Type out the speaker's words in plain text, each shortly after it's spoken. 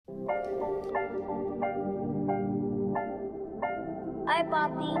Hi,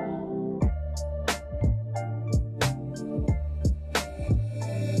 Poppy.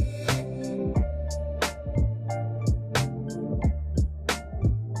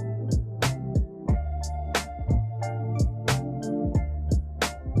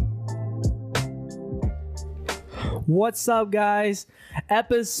 What's up, guys?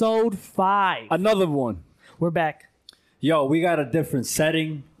 Episode 5. Another one. We're back. Yo, we got a different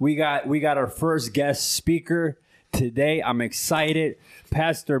setting. We got our first guest speaker today. I'm excited.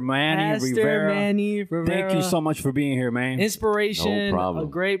 Pastor Manny Rivera. Manny Rivera. Thank you so much for being here, man. Inspiration. No problem. A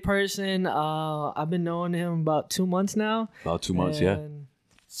great person. I've been knowing him about 2 months now. About 2 months, yeah.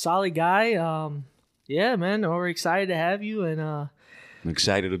 Solid guy. Yeah, man. We're excited to have you. And I'm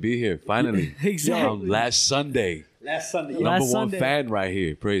excited to be here, finally. Exactly. Last Sunday. Last Sunday. Number one fan right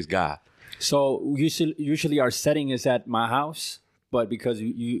here. Praise God. So usually our setting is at my house, but because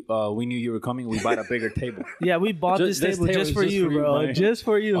we knew you were coming, we bought a bigger table. Yeah, we bought this table just for you, bro. man. Just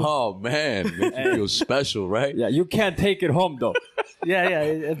for you. Oh, man. Makes you feel special, right? Yeah, you can't take it home though. Yeah.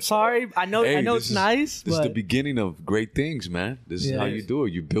 I'm sorry. I know This it's is- nice, This is but the beginning of great things, man. This is Yeah. how you do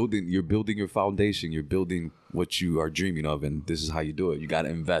it. You're building your foundation. You're building what you are dreaming of, and this is how you do it. You got to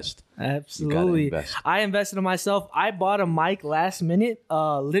invest. absolutely. invest. I invested in myself. I bought a mic last minute,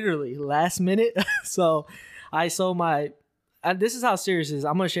 literally last minute. So I sold my. This is how serious it is.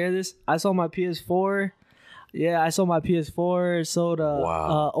 I'm gonna share this. I sold my PS4. Yeah, I sold my PS4. Sold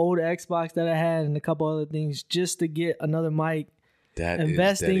a old Xbox that I had and a couple other things just to get another mic. That is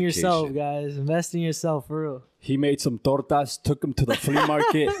Invest in yourself, dedication. guys. Invest in yourself for real. He made some tortas, took them to the flea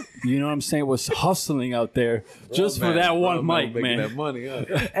market. You know what I'm saying? Was hustling out there just for Man, that one bro, mic, making man. that money, huh?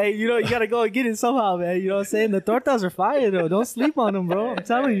 Hey, you gotta go and get it somehow, man. You know what I'm saying? The tortas are fire though. Don't sleep on them, bro. I'm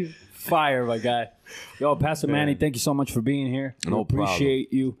telling you. Fire, my guy. Yo, Pastor Manny, thank you so much for being here. No We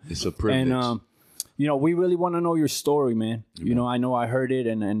appreciate problem. you. It's a privilege. And we really want to know your story, man. You know, I know I heard it,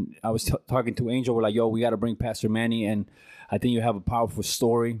 and I was talking to Angel. We're like, yo, we got to bring Pastor Manny, and I think you have a powerful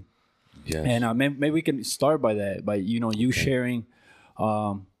story. Yes. And maybe we can start by that, by you sharing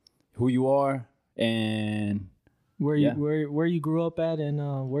who you are and Where Yeah. you grew up at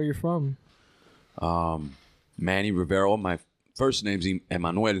and where you're from. Manny Rivera. My first name's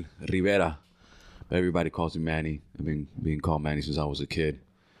Emmanuel Rivera. Everybody calls me Manny. I've been being called Manny since I was a kid.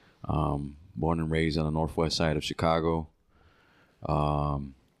 Born and raised on the northwest side of Chicago.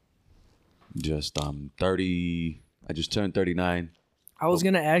 Just 30. I just turned 39. I was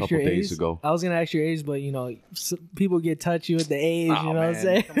gonna ask couple your days age. ago. I was gonna ask your age, but people get touchy with the age. You know what I'm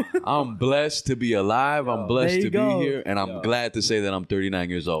saying? I'm blessed to be alive. I'm blessed there you to go. be here, and I'm glad to say that I'm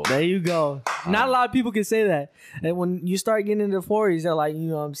 39 years old. There you go. Not a lot of people can say that. And when you start getting into the 40s, they're like, you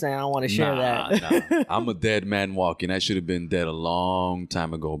know what I'm saying? I don't want to share that. Nah. I'm a dead man walking. I should have been dead a long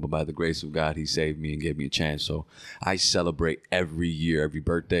time ago, but by the grace of God, He saved me and gave me a chance. So I celebrate every year, every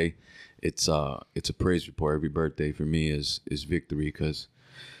birthday. It's a praise report. Every birthday for me is victory because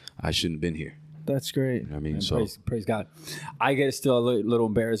I shouldn't have been here. That's great. You know what I mean? And So praise God. I get still a little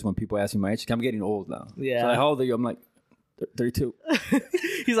embarrassed when people ask me my age. I'm getting old now. Yeah. So like, how old are you? I'm like 32.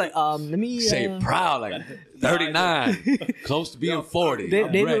 He's like, let me say it proud, like 39, close to being 40.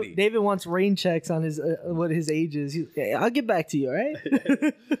 I'm ready. David wants rain checks on his what his age is. I'll get back to you, all right?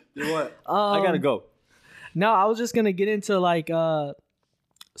 You know what? I gotta go. No, I was just gonna get into like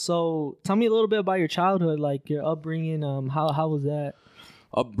so tell me a little bit about your childhood, like your upbringing. How was that?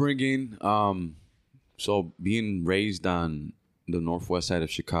 Upbringing, so being raised on the northwest side of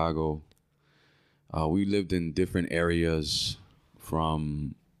Chicago, we lived in different areas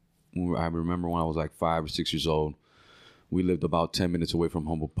from, I remember when I was like 5 or 6 years old, we lived about 10 minutes away from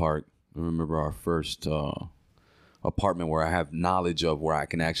Humboldt Park. I remember our first apartment where I have knowledge of, where I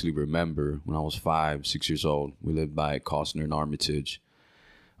can actually remember when I was 5, 6 years old. We lived by Costner and Armitage.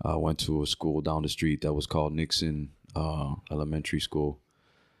 Went to a school down the street that was called Nixon Elementary School.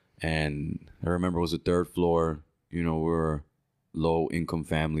 And I remember it was the third floor. You know, we're a low income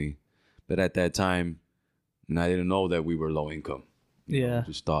family. But at that time, and I didn't know that we were low income. You know,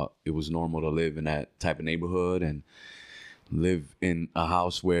 just thought it was normal to live in that type of neighborhood and live in a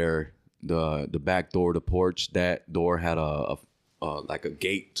house where the back door, the porch, that door had a like a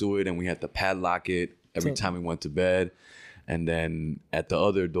gate to it, and we had to padlock it every time we went to bed. And then at the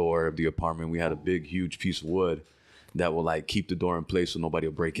other door of the apartment, we had a big, huge piece of wood that will like keep the door in place so nobody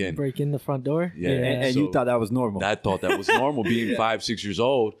will break in. Break in the front door? Yeah. And So you thought that was normal. I thought that was normal being 5, 6 years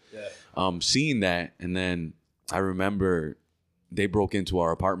old. Seeing that. And then I remember they broke into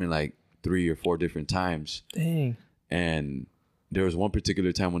our apartment like 3 or 4 different times. Dang. And there was one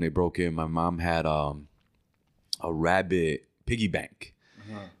particular time when they broke in, my mom had a rabbit piggy bank.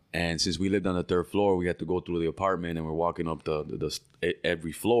 And since we lived on the third floor, we had to go through the apartment, and we're walking up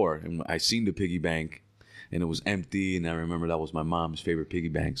every floor. And I seen the piggy bank, and it was empty. And I remember that was my mom's favorite piggy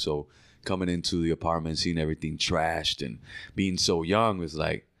bank. So coming into the apartment, seeing everything trashed, and being so young was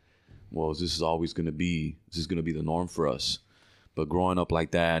like, well, this is going to be the norm for us. But growing up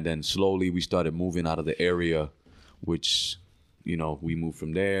like that, and then slowly we started moving out of the area, which, we moved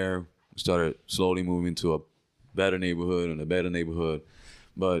from there. We started slowly moving to a better neighborhood and a better neighborhood.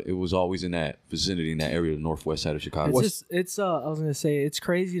 But it was always in that vicinity, in that area, the northwest side of Chicago. I was gonna say, it's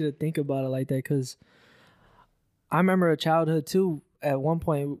crazy to think about it like that, because I remember a childhood too. At one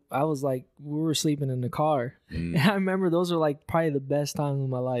point, I was like, we were sleeping in the car, and I remember those are like probably the best times of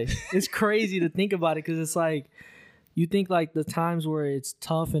my life. It's crazy to think about it, because it's like, you think like the times where it's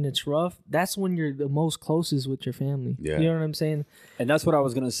tough and it's rough, that's when you're the most closest with your family. Yeah. You know what I'm saying? And that's what I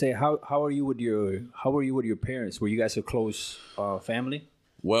was gonna say. How are you with your parents? Were you guys a close family?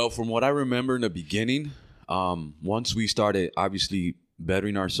 Well, from what I remember in the beginning, once we started obviously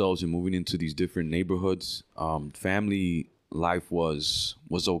bettering ourselves and moving into these different neighborhoods, family life was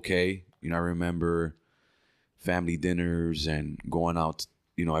okay. I remember family dinners and going out.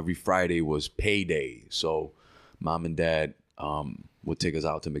 Every Friday was payday, so mom and dad would take us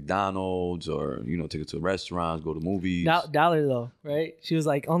out to McDonald's, or take us to restaurants, go to movies. Dollar though, right? She was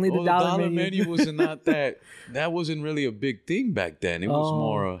like, only the dollar menu wasn't not that. That wasn't really a big thing back then. It was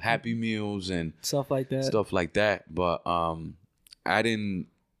more Happy Meals and stuff like that. But I didn't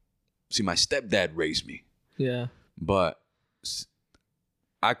see, my stepdad raised me. Yeah. But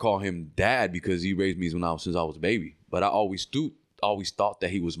I call him dad because he raised me since I was a baby. But I always thought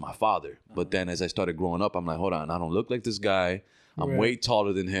that he was my father. But then as I started growing up, I'm like, hold on, I don't look like this guy. I'm way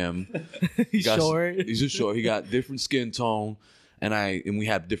taller than him. He's short. He's just short. He got different skin tone, and we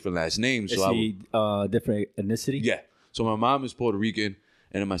have different last names. Is so he different ethnicity? Yeah. So my mom is Puerto Rican,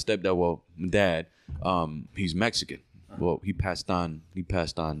 and then my stepdad, my dad, he's Mexican. Well, he passed on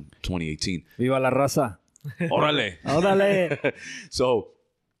 2018. Viva la raza. Órale. So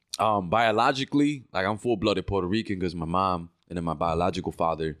biologically, like, I'm full-blooded Puerto Rican because my mom and then my biological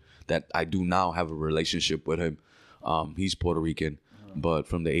father, that I do now have a relationship with him, he's Puerto Rican. But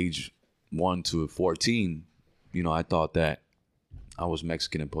from the age 1 to 14, I thought that I was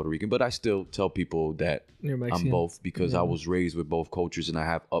Mexican and Puerto Rican. But I still tell people that I'm both, because I was raised with both cultures, and I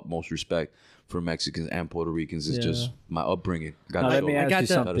have utmost respect for Mexicans and Puerto Ricans. It's just my upbringing. Let me ask you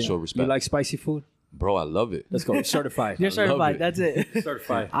something. Show respect. You like spicy food? Bro, I love it. Let's go. Certified. You're certified. That's it.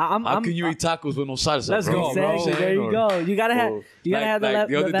 Certified. How can you eat tacos with no salsa? Let's bro? go. Exactly. There you go. You gotta have. You gotta have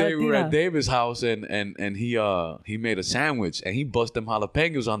the other day we were at Valentina. David's house, and he made a sandwich, and he bust them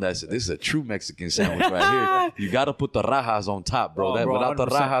jalapenos on that. I said, this is a true Mexican sandwich right here. You gotta put the rajas on top, bro. Without the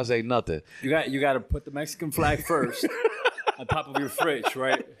 100%. rajas ain't nothing. You got to put the Mexican flag first on top of your fridge,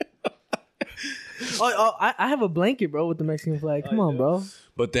 right? I have a blanket, bro, with the Mexican flag. Come on, bro.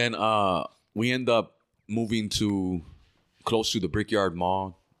 But then we end up moving to close to the Brickyard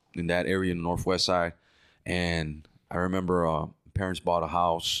Mall in that area in the northwest side. And I remember parents bought a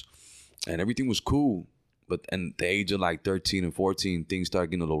house and everything was cool. But at the age of like 13 and 14, things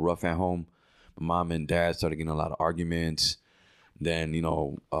started getting a little rough at home. My mom and dad started getting a lot of arguments. Then,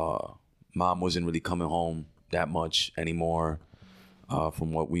 mom wasn't really coming home that much anymore.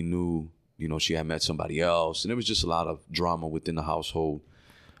 From what we knew, she had met somebody else. And there was just a lot of drama within the household.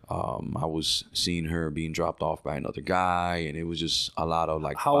 I was seeing her being dropped off by another guy, and it was just a lot of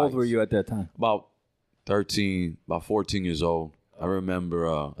like. How old were you at that time? About 14 years old. I remember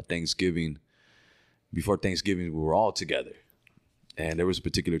a Thanksgiving. Before Thanksgiving, we were all together, and there was a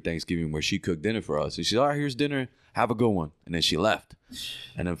particular Thanksgiving where she cooked dinner for us, and she said, "All right, here's dinner. Have a good one." And then she left,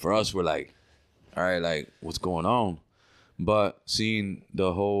 and then for us, we're like, "All right, like what's going on?" But seeing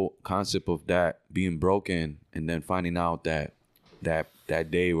the whole concept of that being broken, and then finding out that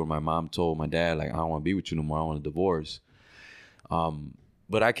day where my mom told my dad, like, I don't want to be with you no more, I want a divorce.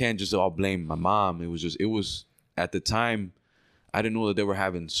 But I can't just all blame my mom. It was at the time, I didn't know that they were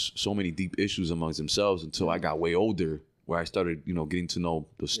having so many deep issues amongst themselves until I got way older, where I started, getting to know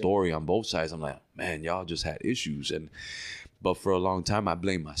the story on both sides. I'm like, man, y'all just had issues. But for a long time, I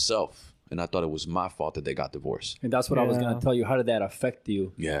blamed myself. And I thought it was my fault that they got divorced. And that's what I was going to tell you. How did that affect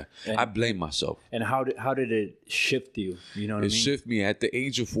you? Yeah. I blame myself. And how did it shift you? You know what I mean? It shifted me at the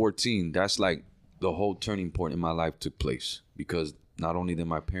age of 14. That's like the whole turning point in my life took place. Because not only did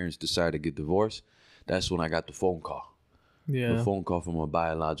my parents decide to get divorced, that's when I got the phone call. Yeah. The phone call from my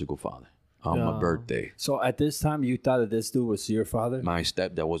biological father. on my birthday. So at this time, you thought that this dude was your father? My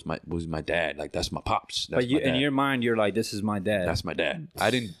stepdad was my dad. Like, that's my pops. That's But you, my dad. in your mind, you're like, this is my dad. That's my dad. I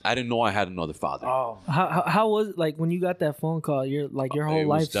didn't know I had another father. Oh. How was it, like when you got that phone call? You're like your whole It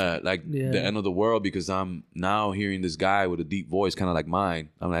was life. the end of the world, because I'm now hearing this guy with a deep voice, kind of like mine.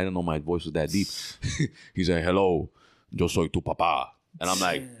 I mean, I didn't know my voice was that deep. He's like, "Hello, yo soy tu papá," and I'm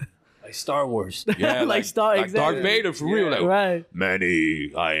like, Like Star Wars. "Yeah, Like Star- like Darth exactly. Vader for real." Like, Right.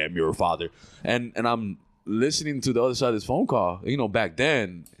 Manny, I am your father, and I'm listening to the other side of this phone call. You know, back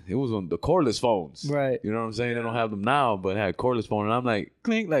then it was on the cordless phones, Right. You know what I'm saying? They don't have them now, but I had a cordless phone, and I'm like,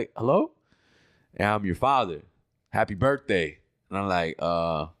 clink, like, "Hello, yeah, I'm your father. Happy birthday," and I'm like,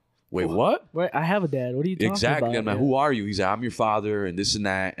 wait, what? Right. I have a dad. What are you talking Exactly. about? I'm like, Yeah. who are you? He's like, I'm your father, and this and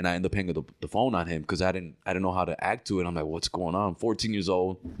that. And I end up hanging the phone on him because I didn't know how to act to it. I'm like, what's going on? I'm 14 years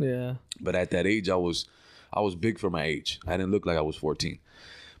old, Yeah. but at that age, I was big for my age. I didn't look like I was 14,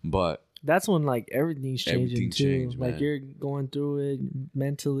 but That's when like everything's changing Everything too. changed, like man. you're going through it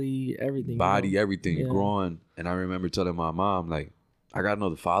mentally, everything. body, you know? everything, Yeah. growing. And I remember telling my mom, like, I got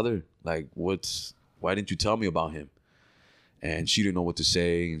another father. Like, why didn't you tell me about him? And she didn't know what to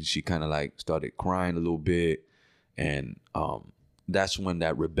say, and she kind of like started crying a little bit, and that's when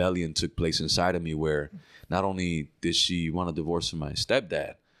that rebellion took place inside of me, where not only did she want to divorce from my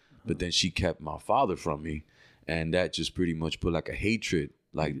stepdad, but then she kept my father from me, and that just pretty much put like a hatred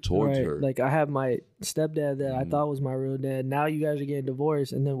like towards Right. her. Like I have my stepdad that I thought was my real dad. Now you guys are getting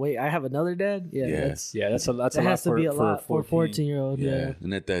divorced, and then wait, I have another dad. Yeah. Yeah. That's, Yeah, that's that a lot has to for, be a for lot for a 14-year-old. yeah. Yeah.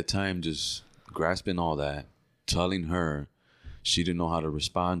 And at that time, just grasping all that, telling her, she didn't know how to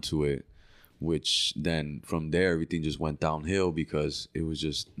respond to it, which then from there, everything just went downhill, because it was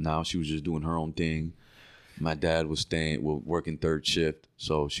just, now she was just doing her own thing. My dad was working third shift,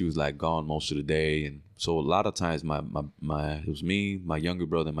 so she was like gone most of the day. And so a lot of times it was me, my younger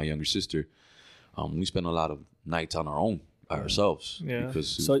brother, and my younger sister. We spent a lot of nights on our own by ourselves. Yeah.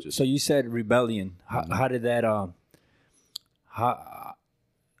 Because it So, was just, so you said rebellion. How did that? How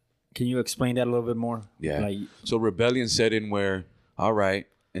can you explain that a little bit more? yeah. Like, So rebellion set in where, all right,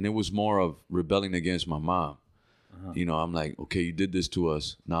 and it was more of rebelling against my mom. You know, I'm like, okay, you did this to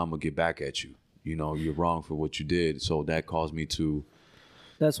us. Now I'm gonna get back at you. You know, you're wrong for what you did. So that caused me to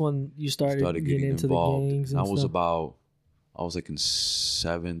That's when you started getting into involved. the gangs and I was stuff. I was like in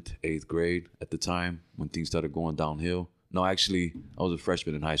 7th, 8th grade at the time when things started going downhill. No, actually, I was a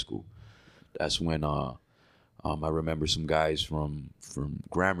freshman in high school. That's when I remember some guys from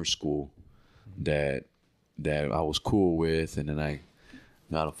grammar school that I was cool with, and then I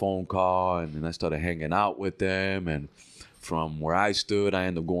got a phone call, and then I started hanging out with them. And from where I stood, I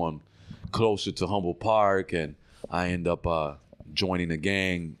ended up going closer to Humboldt Park, and I ended up joining a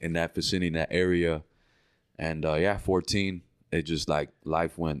gang in that vicinity, in that area. And 14, it just like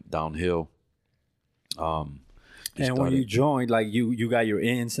life went downhill. and when you joined, like you got your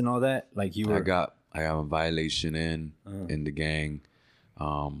ins and all that, like you were. I got a violation in the gang,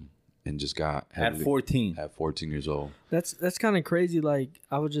 and just got At 14. At 14 years old. That's kind of crazy. Like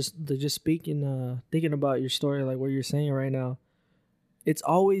I was just speaking, thinking about your story, like what you're saying right now. It's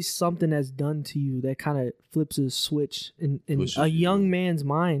always something that's done to you that kind of flips a switch in Pushes a you. young man's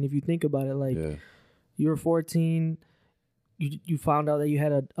mind. If you think about it, like Yeah. you were 14, you found out that you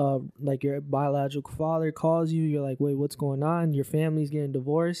had a like your biological father calls you. You're like, wait, what's going on? Your family's getting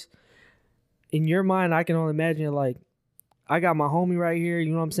divorced. In your mind, I can only imagine you're like, I got my homie right here.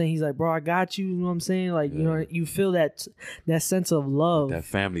 You know what I'm saying? He's like, bro, I got you. You know what I'm saying? Like, you know, you feel that sense of love. That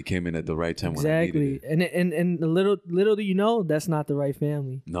family came in at the right time when I needed Exactly. it. And little do you know, that's not the right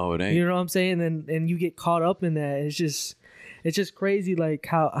family. No, it ain't. You know what I'm saying? And you get caught up in that. It's just crazy, like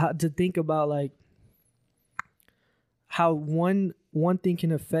how to think about like how one thing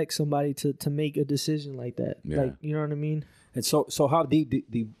can affect somebody to make a decision like that. Yeah. Like, you know what I mean? And so how deep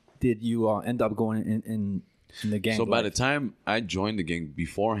did you end up going in the gang? So by life? the time I joined the gang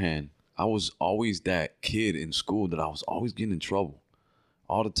beforehand, I was always that kid in school that I was always getting in trouble.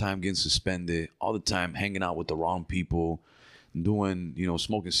 All the time getting suspended, all the time hanging out with the wrong people, doing,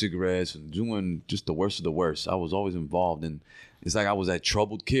 smoking cigarettes and doing just the worst of the worst. I was always involved, and it's like I was that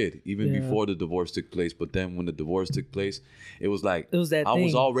troubled kid even before the divorce took place. But then when the divorce took place, it was like It was that I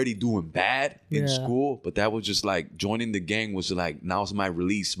was thing. already doing bad in Yeah. school, but that was just like joining the gang was like, now it's my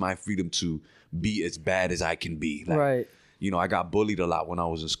release, my freedom to be as bad as I can be. Like, Right. I got bullied a lot when I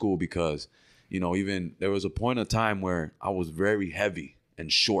was in school because, even there was a point of time where I was very heavy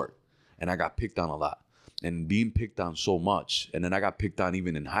and short, and I got picked on a lot. And being picked on so much, and then I got picked on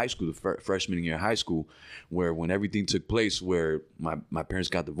even in high school, the freshman year of high school, where when everything took place, where my parents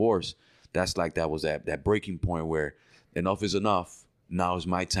got divorced, that was that breaking point where enough is enough. now is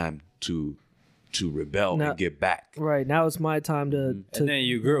my time to rebel Now- and get back. Right now, it's my time to. And then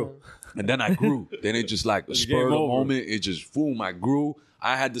you grew. And then I grew. Then it just like a spur of the over. moment. It just boom, I grew.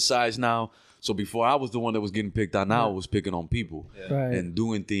 I had the size now. So before I was the one that was getting picked on. Now I was picking on people Right. and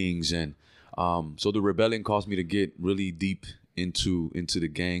doing things. And so the rebellion caused me to get really deep into the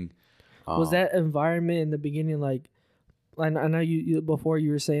gang. Was that environment in the beginning like? I know you before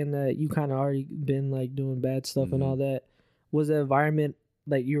you were saying that you kind of already been like doing bad stuff and all that. Was the environment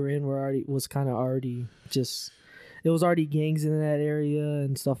like you were in was kind of already just? It was already gangs in that area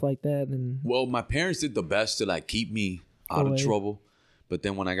and stuff like that. And Well, my parents did the best to like keep me out of Away. trouble. But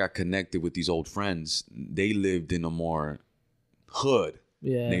then when I got connected with these old friends, they lived in a more hood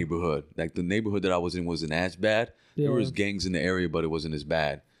yeah, neighborhood. Like the neighborhood that I was in wasn't as bad. There Yeah. was gangs in the area, but it wasn't as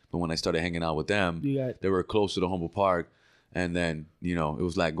bad. But when I started hanging out with them, You got- they were close to the Humboldt Park. And then, it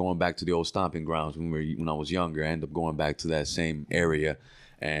was like going back to the old stomping grounds when I was younger. I ended up going back to that same area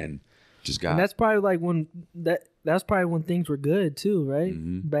and just got... and that's probably like when that's probably when things were good too, right?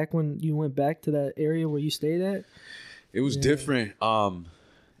 Mm-hmm. Back when you went back to that area where you stayed at. It was different. And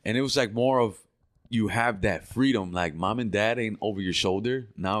it was like more of you have that freedom. Like mom and dad ain't over your shoulder.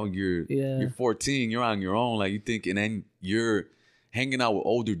 Now you're 14, you're on your own. Like you think, and then you're hanging out with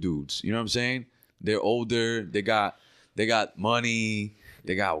older dudes. You know what I'm saying? They're older. They got money.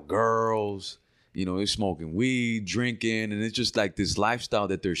 They got girls. They're smoking weed, drinking, and it's just like this lifestyle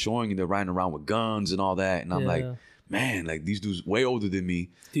that they're showing you. They're riding around with guns and all that. And I'm like, Yeah. man, like these dudes way older than me.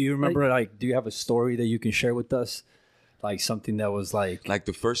 Do you remember, do you have a story that you can share with us? Like something that was like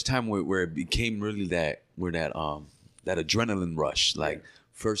The first time where it became really that adrenaline rush. Like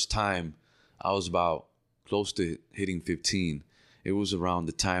first time I was about close to hitting 15. It was around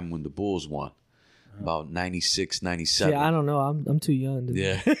the time when the Bulls won. About 96, 97. Yeah, I don't know. I'm too young.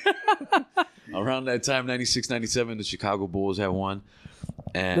 Yeah. Around that time, 96, 97, the Chicago Bulls had won.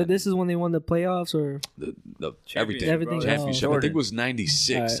 And But this is when they won the playoffs, or the Championship, everything. bro. Championship. Oh. I think it was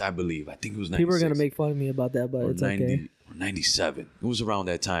 96, All I believe. I think it was 96. people are gonna make fun of me about that, but or it's 90 okay. or 97. It was around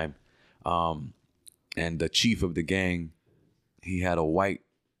that time. And the chief of the gang, he had a white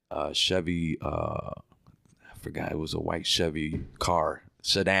Chevy, I forgot, it was a white Chevy car,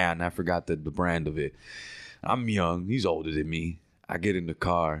 sedan. I forgot the brand of it. I'm young. He's older than me. I get in the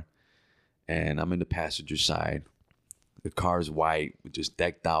car, and I'm in the passenger side. The car's white, just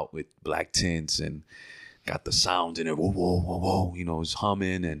decked out with black tints and got the sounds in it. Whoa, whoa, whoa, whoa. It's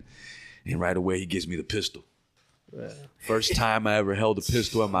humming, and right away he gives me the pistol. First time I ever held a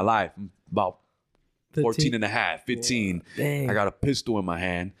pistol in my life. I'm about 14 and a half, 15. Dang. I got a pistol in my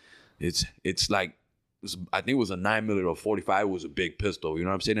hand. It's like, I think it was a 9mm or 45. It was a big pistol. You know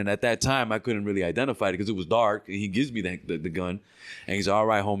what I'm saying? And at that time, I couldn't really identify it because it was dark. And he gives me the gun. And he's like, all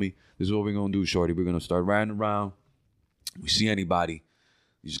right, homie, this is what we're going to do, shorty. We're going to start riding around. We see anybody,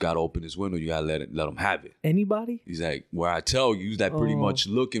 you just got to open this window. You got to let them have it. Anybody? He's like, where I tell you, he's like pretty much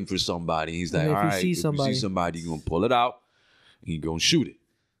looking for somebody. He's like, And if all you right, see if you somebody- see somebody, you're going to pull it out and you're going to shoot it.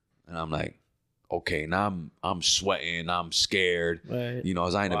 And I'm like, okay, now I'm sweating. I'm scared. Right.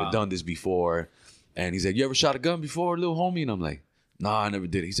 As I ain't never done this before. And he's like, you ever shot a gun before, little homie? And I'm like, nah, I never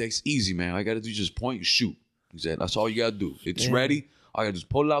did it. He said, it's easy, man. All I got to do is just point and shoot. He said, that's all you got to do. It's ready. I got to just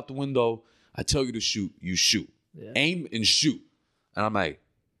pull it out the window. I tell you to shoot. You shoot. Yeah. Aim and shoot. And I'm like,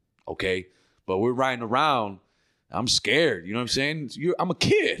 okay. But we're riding around. I'm scared. You know what I'm saying? I'm a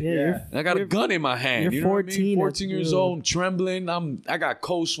kid. Yeah. And I got a gun in my hand. you're You know what I mean? 14 14 years yeah. old. I'm trembling. I got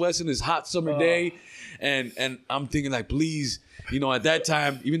cold sweats in this hot summer day. And I'm thinking like, please, at that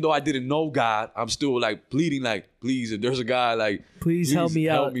time, even though I didn't know God, I'm still like pleading like, please, if there's a guy, like, Please help me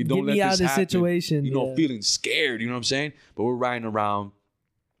out. Don't Get let me out this of this happen. situation. Yeah. Feeling scared. You know what I'm saying? But we're riding around.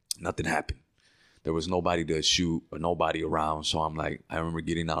 Nothing happened. There was nobody to shoot or nobody around. So I'm like, I remember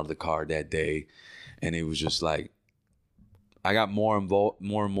getting out of the car that day, and it was just like, I got more and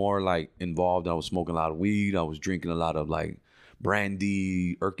more like involved. I was smoking a lot of weed. I was drinking a lot of like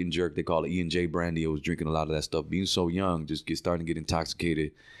brandy, Irk and Jerk. They call it E&J brandy. I was drinking a lot of that stuff. Being so young, just starting to get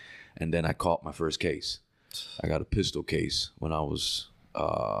intoxicated. And then I caught my first case. I got a pistol case when I was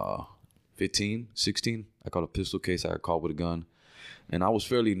 15, 16. I caught a pistol case. I got caught with a gun. And I was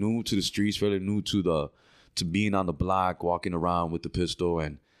fairly new to the streets, fairly new to being on the block, walking around with the pistol.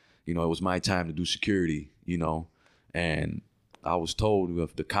 And, it was my time to do security, And I was told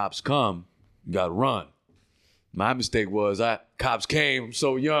if the cops come, you got to run. My mistake was cops came. I'm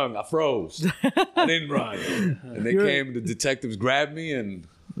so young, I froze. I didn't run. And they came, the detectives grabbed me and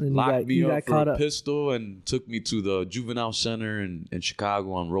locked me up for a pistol and took me to the juvenile center in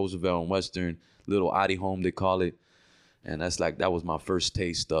Chicago on Roosevelt and Western, little Audi home they call it. And that was my first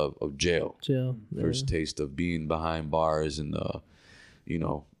taste of jail. Jail. First taste of being behind bars and you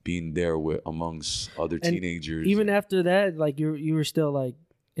know, being there with amongst other And teenagers. Even after that, like you were still like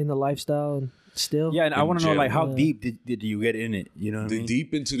in the lifestyle and still. Yeah, and I In want to know jail. like how Yeah. deep did you get in it? You know what I mean?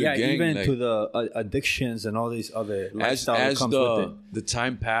 deep into the yeah, gang. even like, to the addictions and all these other as lifestyle that as comes with it. the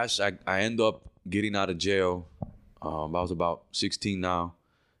time passed, I end up getting out of jail. I was about 16 now,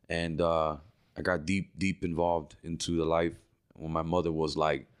 and I got deep involved into the life. When my mother was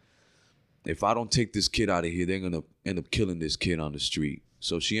like, if I don't take this kid out of here, they're gonna end up killing this kid on the street.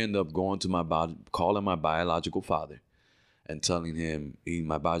 So she ended up going to calling my biological father and telling him he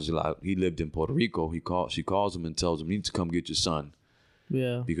lived in Puerto Rico. She calls him and tells him, you need to come get your son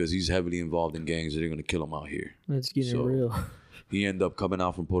Yeah, because he's heavily involved in gangs. They're gonna kill him out here. it's getting So- real. He ended up coming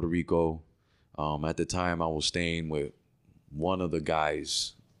out from Puerto Rico. At the time, I was staying with one of the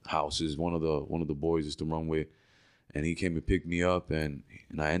guys' houses. One of the boys used to run with, and he came and picked me up, and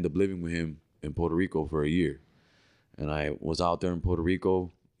I ended up living with him in Puerto Rico for a year. And I was out there in Puerto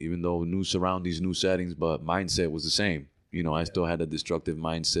Rico, even though new surroundings, new settings, but mindset was the same. You know, I still had a destructive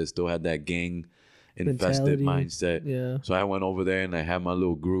mindset, still had that gang infested Mentality. mindset. Yeah. So I went over there and I had my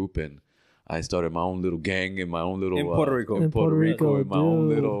little group, and I started my own little gang in my own little In Puerto Rico. in In Puerto Puerto Rico, Rico, in my own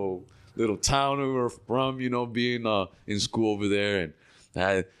dude. little town we were from, you know, being in school over there.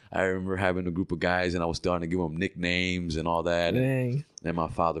 And I remember having a group of guys, and I was starting to give them nicknames and all that. And Dang. then my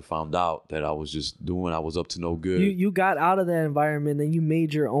father found out that I was I was up to no good. You got out of that environment, then you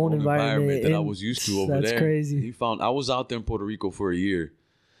made your own environment that I and was used to over that's there. crazy. I was out there in Puerto Rico for a year,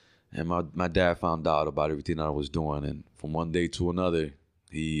 and my dad found out about everything that I was doing. And from one day to another,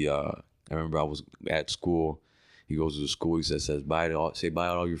 I remember I was at school. He goes to the school. He says say bye to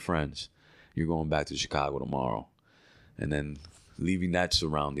all your friends. You're going back to Chicago tomorrow. And then leaving that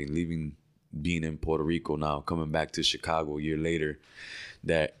surrounding, being in Puerto Rico now, coming back to Chicago a year later,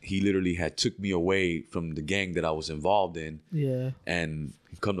 that he literally had took me away from the gang that I was involved in, Yeah. and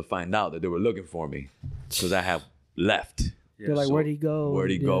come to find out that they were looking for me because I have left. They're like, So, where'd he go? Where'd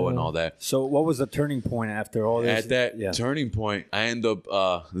he go and all that. So what was the turning point after all this? At that turning point, I end up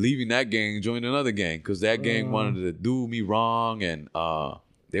leaving that gang, joining another gang, because that gang wanted to do me wrong, and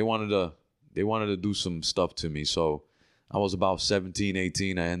they wanted to do some stuff to me. So I was about 17,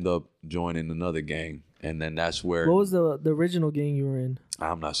 18. I end up joining another gang, and then that's where What was the original gang you were in?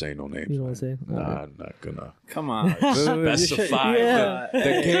 I'm not saying no names. You know what I'm man. saying? Nah, I'm not gonna Come on. specify Yeah. the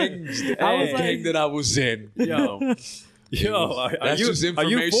gang, was like- gang that I was in. You know. Yo, are That's you, just are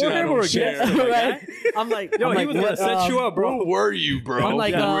you information for I him don't or share. against him? Right? I'm like, Yo, I'm he like, was gonna set you up, bro. Who were you, bro? I'm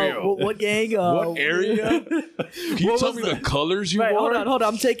like, For real. what gang? What area? Can you what tell was me the colors you Right, wore? hold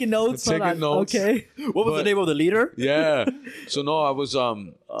on. I'm taking notes. I'm taking Hold on. notes. Okay. What was the But- name of the leader? Yeah. So no, I was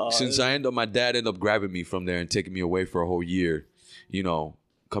since my dad ended up grabbing me from there and taking me away for a whole year, you know,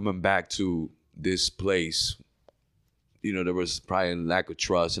 coming back to this place, you know, there was probably a lack of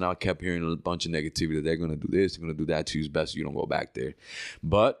trust, and I kept hearing a bunch of negativity that they're gonna do this, they're gonna do that to you. It's best you don't go back there.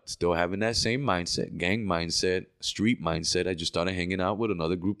 But still having that same mindset, gang mindset, street mindset, I just started hanging out with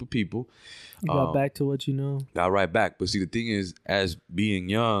another group of people. You got back to what you know. Got right back. But see, the thing is, as being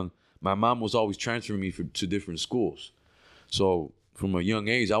young, my mom was always transferring me to different schools. So from a young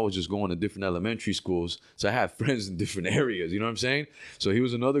age, I was just going to different elementary schools. So I had friends in different areas. You know what I'm saying? So he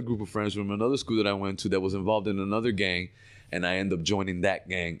was another group of friends from another school that I went to that was involved in another gang. And I ended up joining that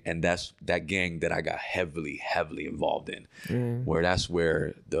gang. And that's that gang that I got heavily involved in. That's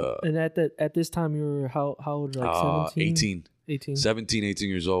where the And at this time, you were how old? Like 17? 18. 17, 18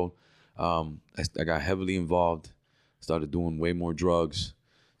 years old. I got heavily involved. Started doing way more drugs.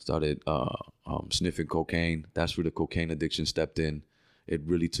 Started sniffing cocaine. That's where the cocaine addiction stepped in. It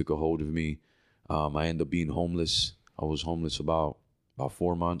really took a hold of me. I ended up being homeless. I was homeless about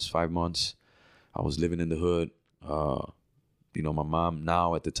 4 months, 5 months. I was living in the hood. You know, my mom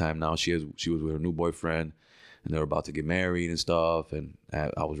at the time she was with her new boyfriend, and they were about to get married and stuff. And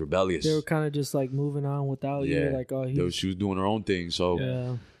I was rebellious. They were kind of just like moving on without you. Like, oh, she was doing her own thing. So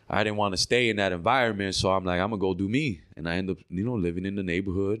yeah. I didn't want to stay in that environment. So I'm like, I'm gonna go do me. And I ended up, you know, living in the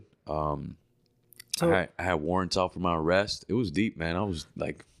neighborhood. I had warrants out for my arrest. It was deep, man. I was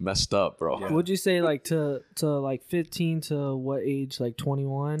like messed up, bro. Yeah. Would you say like to like 15 to what age? Like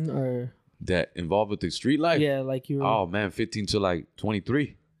 21 or? That involved with the street life. Yeah, like you were. Oh man, 15 to like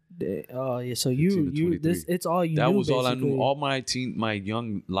 23. Oh yeah, so 15 you to 23. this it's all you. That knew, was all I knew. basically. All my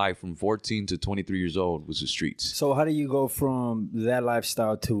young life from 14 to 23 years old was the streets. So how do you go from that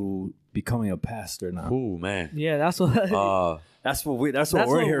lifestyle to becoming a pastor now? Ooh man. Yeah, that's what. That's what we're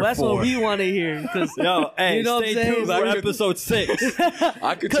here that's for. what we want to hear. Cause Yo, hey, you know what I'm stay saying? tuned for episode 6.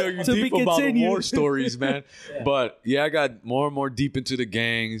 I could tell you To be deep about continued. more stories, man. But yeah, I got more and more deep into the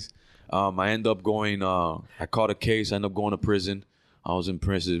gangs. I end up going. I caught a case. I end up going to prison. I was in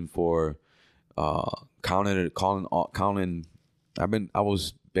prison for counting. I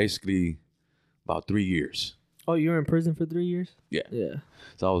was basically about 3 years. Oh, you were in prison for 3 years? Yeah. Yeah.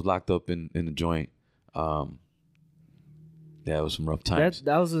 So I was locked up in the joint. Yeah, it was some rough times.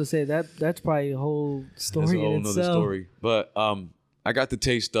 I was gonna say that's probably a whole story. That's a whole in nother itself. story. But I got the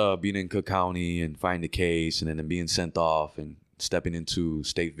taste of being in Cook County and fighting the case, and then being sent off and stepping into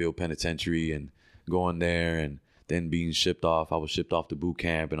Stateville Penitentiary and going there, and then being shipped off. I was shipped off to boot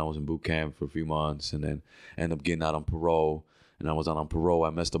camp, and I was in boot camp for a few months, and then ended up getting out on parole. And I was out on parole. I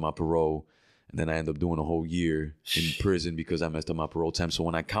messed up my parole. And then I ended up doing a whole year in prison because I messed up my parole time. So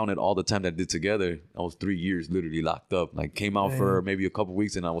when I counted all the time that I did together, I was 3 years literally locked up. Like came out for maybe a couple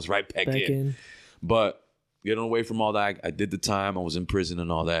weeks and I was right back in. But getting away from all that, I did the time. I was in prison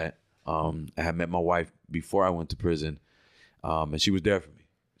and all that. I had met my wife before I went to prison, and she was there for me.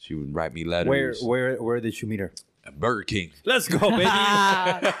 She would write me letters. Where did you meet her? At Burger King. Let's go, baby.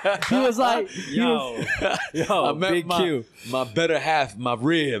 He was like, Yo, I met Big Q. my better half, my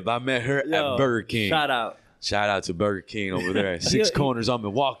rib. I met her at Burger King. Shout out. Shout out to Burger King over there at Six Corners on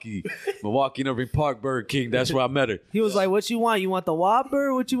Milwaukee and Irving Park. Burger King. That's where I met her. he was like, "What you want? You want the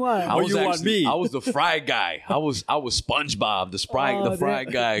Whopper? What you want?" I was you want me? I was the fry guy. I was SpongeBob, the fry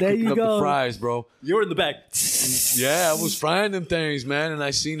guy, there cooking you up go. the fries, bro. You were in the back. Yeah, I was frying them things, man. And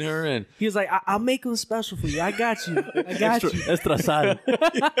I seen her, and He was like, "I'll make them special for you. I got you. I got you." Extra sal.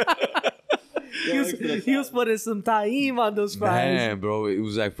 He was putting some tahini on those fries. man, bro, it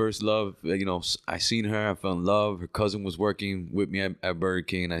was like first love. You know, I seen her, I fell in love. Her cousin was working with me at Burger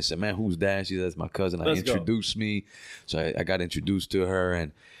King, and I said, "Man, who's that?" She said, "That's my cousin." Let's go. Introduced me, so I got introduced to her,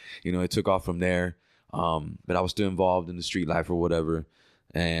 and you know, it took off from there. But I was still involved in the street life or whatever,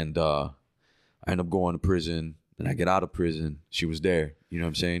 and I ended up going to prison. And I get out of prison, she was there. You know what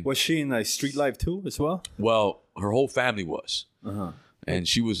I'm saying? Was she in like street life too as well? Well, her whole family was. Uh-huh. And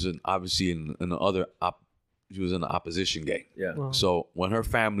she was obviously in the other she was in the opposition gang. Yeah. Wow. So when her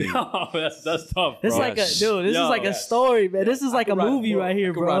family Oh, that's tough, bro. It's like a Yes. dude. This Yo, is like a yes. story, man. This is like a movie right here,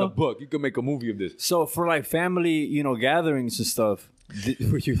 you could write a bro. book. You could make a movie of this. So for like family, gatherings and stuff, did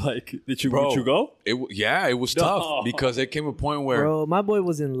you Bro, would you go? It was No. tough because there came a point where Bro, my boy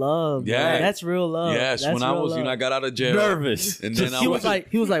was in love. Yeah. Yeah, that's real love. yes, That's when I real was love. I got out of jail, Nervous. and then he was like,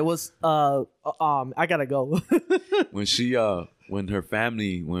 "What's I gotta go." when she when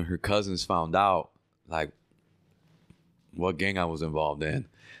her cousins found out like what gang I was involved in,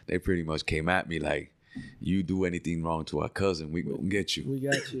 they pretty much came at me like, "You do anything wrong to our cousin, we gonna get you." We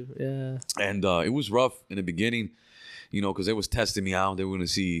got you. Yeah. And it was rough in the beginning, because they was testing me out. They were gonna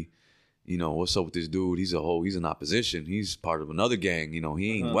see, what's up with this dude. He's in opposition. He's part of another gang.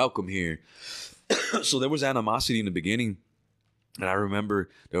 He ain't welcome here. So there was animosity in the beginning. And I remember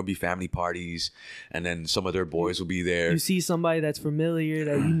there would be family parties, and then some of their boys will be there. You see somebody that's familiar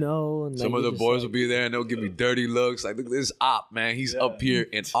that you know, and Some of the boys will be there, and they'll give me dirty looks. Like, look at this op, man. He's up here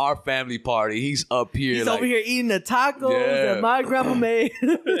in our family party. He's up here. He's like, over here eating the tacos Yeah. that my grandma made.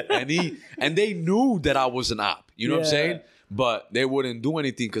 and they knew that I was an op. You know what I'm Yeah. saying? But they wouldn't do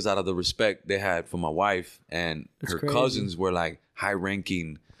anything because out of the respect they had for my wife, and her crazy. cousins were like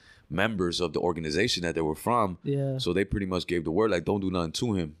high-ranking members of the organization that they were from. Yeah. So they pretty much gave the word like, don't do nothing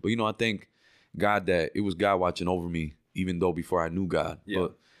to him. But I thank God that it was God watching over me, even though before I knew God. Yeah.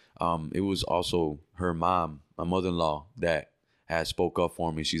 But it was also her mom, my mother-in-law, that had spoke up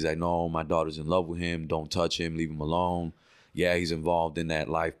for me. She's like, "No, my daughter's in love with him. Don't touch him. Leave him alone. Yeah, he's involved in that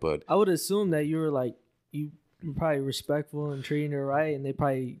life, but I would assume that you were like you were probably respectful and treating her right, and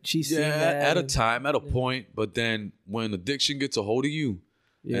she's seen that. at a and- time, at a point. But then when addiction gets a hold of you,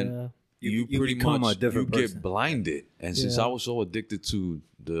 Yeah. and you You pretty become much a different you person. get blinded. And since Yeah. I was so addicted to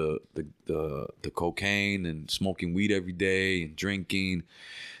the cocaine and smoking weed every day and drinking,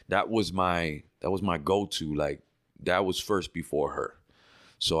 that was my go-to. Like, that was first before her.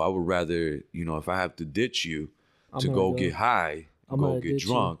 So I would rather, if I have to ditch you to gonna go go. get high, I'm go gonna get ditch you.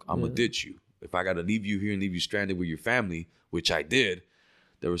 drunk, I'm gonna Yeah. ditch you. If I gotta leave you here and leave you stranded with your family, which I did,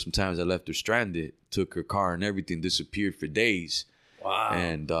 there were some times I left her stranded, took her car and everything, disappeared for days. Wow.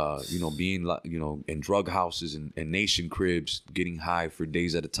 And being like, in drug houses and nation cribs, getting high for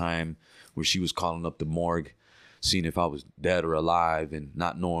days at a time, where she was calling up the morgue, seeing if I was dead or alive, and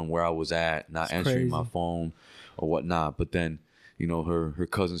not knowing where I was at, not answering my crazy. phone or whatnot. But then, her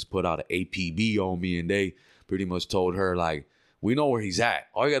cousins put out an APB on me, and they pretty much told her, like, "We know where he's at.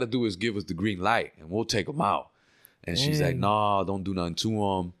 All you got to do is give us the green light, and we'll take him out." And she's like, Dang. "Nah, don't do nothing to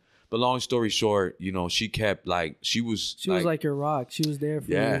him." But long story short, she kept She was like your rock. She was there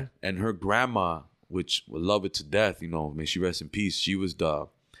for yeah, you. and her grandma, which would love it to death, may she rest in peace.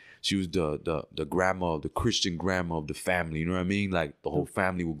 She was the grandma, the Christian grandma of the family. You know what I mean? Like the whole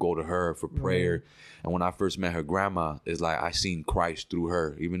family would go to her for prayer. And when I first met her grandma, it's like I seen Christ through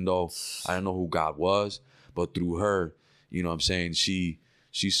her, even though I didn't know who God was, but through her, you know what I'm saying? She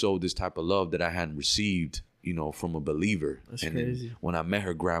showed this type of love that I hadn't received, you know, from a believer. That's and crazy. Then when I met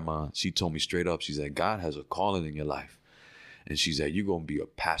her grandma, she told me straight up, she said, God has a calling in your life. And she said, you're going to be a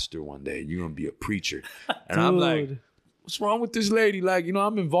pastor one day. You're going to be a preacher. And I'm like, what's wrong with this lady? Like, you know,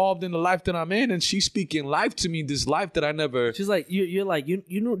 I'm involved in the life that I'm in, and she's speaking life to me, this life that I never. She's like, you're like,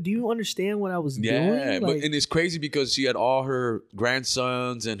 you know, do you understand what I was doing? Yeah, Like, and it's crazy because she had all her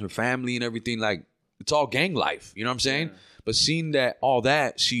grandsons and her family and everything. Like, it's all gang life. You know what I'm saying? Yeah. But seeing all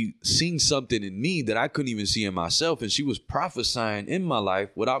that, she seen something in me that I couldn't even see in myself. And she was prophesying in my life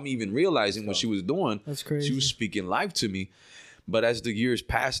without me even realizing what she was doing. That's crazy. She was speaking life to me. But as the years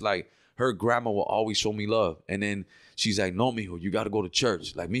passed, like, her grandma will always show me love. And then she's like, no, mijo, you got to go to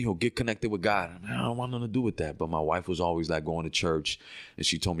church. Like, mijo, get connected with God. I'm like, I don't want nothing to do with that. But my wife was always like going to church. And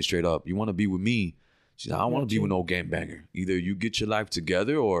she told me straight up, you want to be with me? She said, I don't want to be with no gangbanger. Either you get your life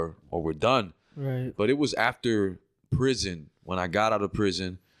together or we're done. Right. But it was after prison, when I got out of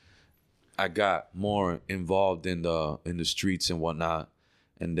prison, I got more involved in the streets and whatnot.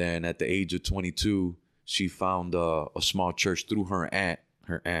 And then at the age of 22, she found a small church through her aunt.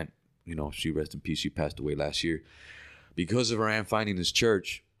 Her aunt, you know, she rest in peace. She passed away last year. Because of her aunt finding this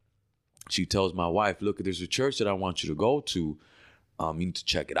church, she tells my wife, look, there's a church that I want you to go to. You need to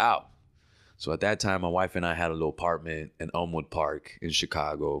check it out. So at that time, my wife and I had a little apartment in Elmwood Park in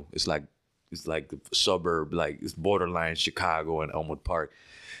Chicago. It's like the suburb, like it's borderline Chicago and Elmwood Park.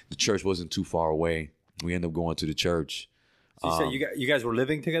 The church wasn't too far away. We ended up going to the church. So you said you guys were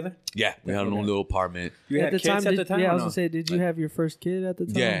living together? Yeah, we had a little apartment. You had kids at the time? Yeah, I was going to say, did you have your first kid at the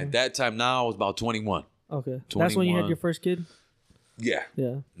time? Yeah, that time now I was about 21. Okay. That's when you had your first kid? Yeah.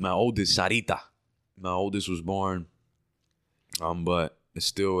 Yeah. My oldest, Sarita. My oldest was born. But it's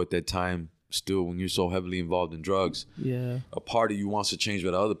still at that time, when you're so heavily involved in drugs, a part of you wants to change,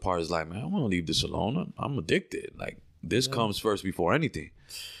 but the other part is like, man, I want to leave this alone. I'm addicted. Like, this comes first before anything.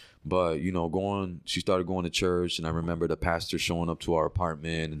 But, you know, she started going to church, and I remember the pastor showing up to our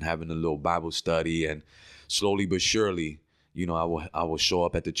apartment and having a little Bible study, and slowly but surely, you know, I will show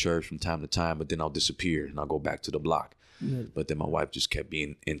up at the church from time to time, but then I'll disappear and I'll go back to the block. Yeah. But then my wife just kept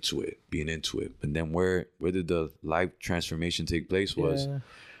being into it. And then where did the life transformation take place was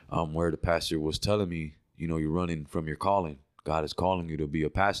where the pastor was telling me, you know, you're running from your calling. God is calling you to be a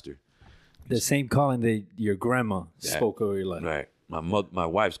pastor. The same calling that your grandma spoke over your life. Right. My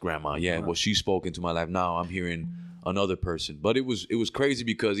wife's grandma. Yeah. Wow. Well, she spoke into my life. Now I'm hearing another person. But it was crazy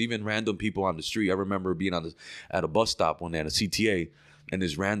because even random people on the street, I remember being at a bus stop one day at a CTA, and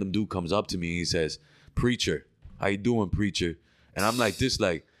this random dude comes up to me and he says, preacher, how you doing, preacher? And I'm like,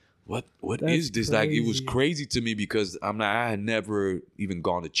 what is this? Crazy. Like, it was crazy to me because I had never even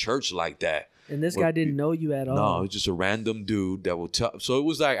gone to church like that. And this guy didn't know you at all. No, it was just a random dude that would tell. So it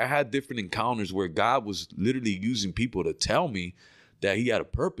was like I had different encounters where God was literally using people to tell me that he had a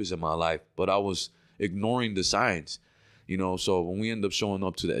purpose in my life, but I was ignoring the signs, you know. So when we ended up showing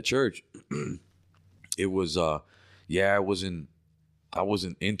up to that church, it was, I wasn't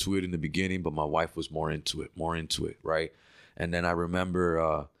into it in the beginning, but my wife was more into it, right? And then I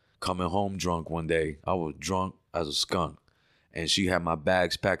remember coming home drunk one day. I was drunk as a skunk, and she had my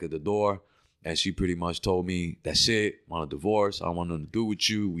bags packed at the door, and she pretty much told me, that's it, I want a divorce, I don't want nothing to do with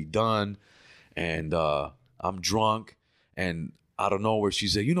you, we done. And I'm drunk, and out of nowhere, she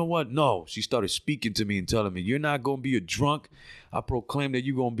said, you know what? No. She started speaking to me and telling me, you're not going to be a drunk. I proclaim that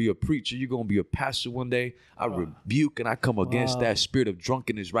you're going to be a preacher. You're going to be a pastor one day. I rebuke and I come against that spirit of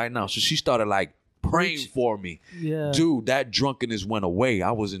drunkenness right now. So she started like praying for me. Yeah. Dude, that drunkenness went away. I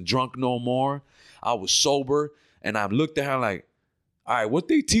wasn't drunk no more. I was sober. And I looked at her like, all right, what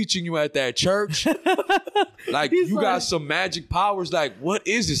they teaching you at that church? Like, you got some magic powers. Like, what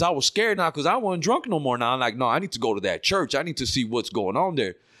is this? I was scared now because I wasn't drunk no more now. I'm like, no, I need to go to that church. I need to see what's going on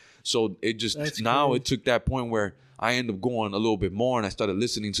there. So it just, it took that point where I ended up going a little bit more, and I started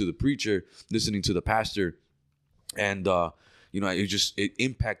listening to the preacher, listening to the pastor. And, you know, it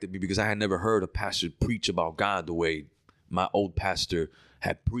impacted me because I had never heard a pastor preach about God the way my old pastor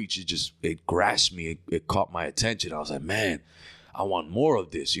had preached. It grasped me. It caught my attention. I was like, man, I want more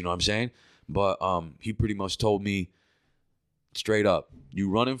of this. You know what I'm saying? But he pretty much told me straight up, you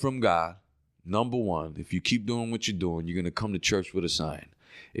running from God, number one, if you keep doing what you're doing, you're going to come to church with a sign.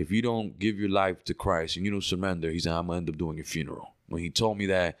 If you don't give your life to Christ and you don't surrender, he said, I'm going to end up doing your funeral. When he told me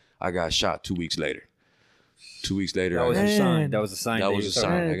that, I got shot 2 weeks later. 2 weeks later. That was a sign. That was a sign. That was a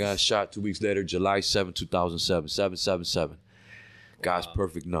sign. I got shot 2 weeks later, July 7, 2007, 777. God's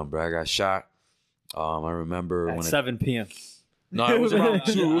perfect number. I got shot. I remember At when 7 p.m. no, it was around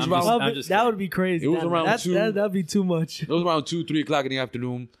 2. It was around I'm just that would be crazy. It was around 2. That'd be too much. It was around 2, 3 o'clock in the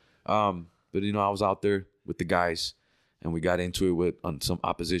afternoon. But I was out there with the guys, and we got into it with some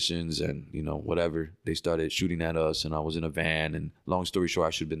oppositions, and whatever. They started shooting at us, and I was in a van. And long story short,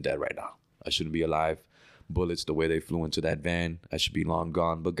 I should have been dead right now. I shouldn't be alive. Bullets, the way they flew into that van, I should be long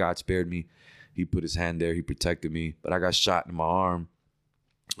gone. But God spared me. He put his hand there. He protected me. But I got shot in my arm,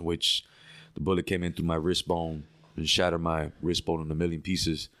 which the bullet came in through my wrist bone and shattered my wrist bone in a million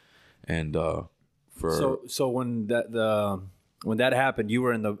pieces. And So when that happened, you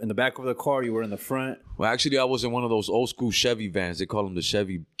were in the back of the car, you were in the front. Well, actually, I was in one of those old school Chevy vans. They call them the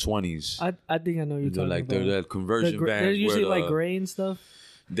Chevy 20s. I think I know you're talking about. They're that conversion vans. They're usually where like gray and stuff.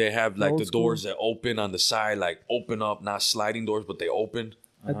 They have like Old the doors that open on the side, like open up, not sliding doors, but they open.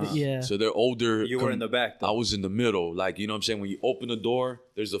 Yeah. So they're older. You were in the back, though. I was in the middle. Like, you know what I'm saying? When you open the door,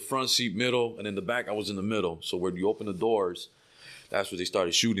 there's the front seat middle, and in the back, I was in the middle. So where you open the doors, that's where they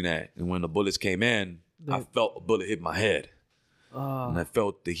started shooting at. And when the bullets came in, I felt a bullet hit my head. And I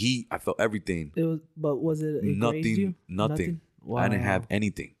felt the heat. I felt everything. Was it grazed you? Nothing. Wow. I didn't have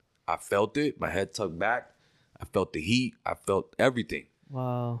anything. I felt it. My head tucked back. I felt the heat. I felt everything.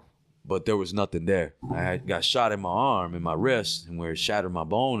 Wow. But there was nothing there. I had got shot in my arm and my wrist, and where it shattered my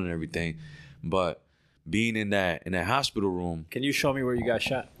bone and everything. But being in that hospital room, Can you show me where you got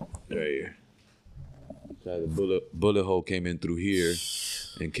shot? right here, so the bullet hole came in through here,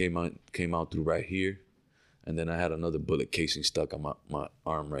 and came out through right here, and then I had another bullet casing stuck on my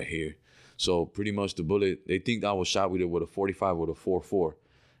arm right here. So pretty much the bullet, they think I was shot with a 45 with a 4.4,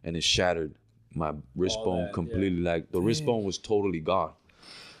 and it shattered my wrist All bone that, completely. Like the wrist bone was totally gone.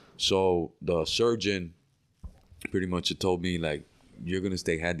 So the surgeon pretty much told me, like, you're gonna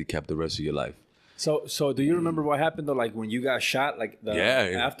stay handicapped the rest of your life. So do you remember what happened though? Like when you got shot, like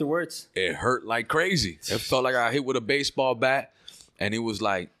afterwards? It hurt like crazy. It felt like I hit with a baseball bat, and it was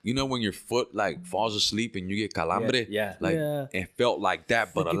like, when your foot like falls asleep and you get calambre. Yeah. Like it felt like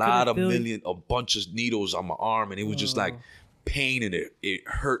that, but Like a bunch of needles on my arm, and it was just like pain, and it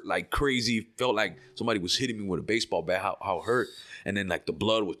hurt like crazy. It felt like somebody was hitting me with a baseball bat. How it hurt. And then like the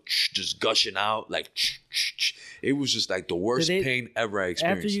blood was just gushing out, like it was just like the worst pain ever I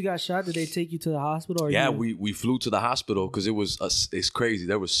experienced. After you got shot, did they take you to the hospital? We flew to the hospital because it's crazy.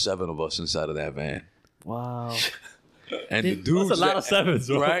 There was 7 of us inside of that van. Wow. And the dudes That's a lot of sevens,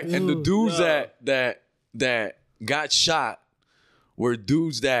 bro. right? And the dudes that got shot were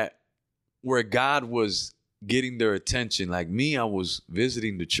dudes where God was getting their attention. Like me, I was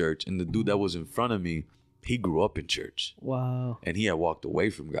visiting the church, and the dude that was in front of me, he grew up in church. Wow. And he had walked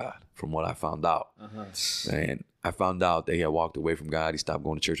away from God, from what I found out. And I found out that he had walked away from God. He stopped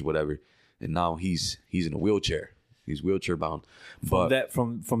going to church or whatever. And now he's in a wheelchair. He's wheelchair bound. From that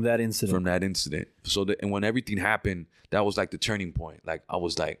incident. From that incident. So and when everything happened, that was like the turning point. Like I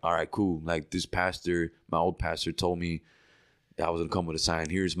was like, all right, cool. Like this pastor, my old pastor, told me that I was gonna come with a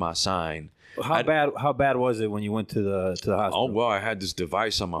sign. Here's my sign. How bad was it when you went to the hospital? Oh well, I had this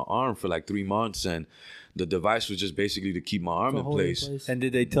device on my arm for like 3 months, and the device was just basically to keep my arm in place. And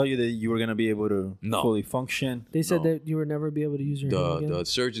did they tell you that you were going to be able to fully function? They said that you would never be able to use your hand again? The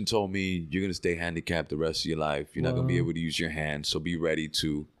surgeon told me, you're going to stay handicapped the rest of your life. You're not going to be able to use your hand, so be ready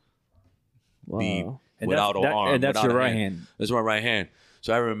to be without an arm. And that's your right hand. That's my right hand.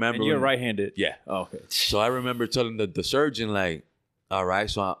 So I remember. And you're right-handed? Yeah. Oh, okay. So I remember telling the surgeon, like, all right,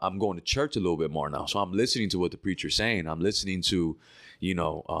 so I'm going to church a little bit more now. So I'm listening to what the preacher's saying. I'm listening to,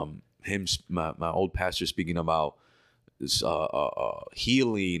 him, my old pastor speaking about this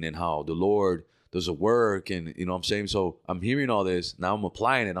healing and how the Lord does a work, and you know what I'm saying. So I'm hearing all this. Now I'm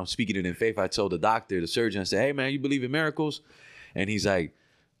applying it. I'm speaking it in faith. I tell the surgeon, I say, hey man, you believe in miracles? And he's like,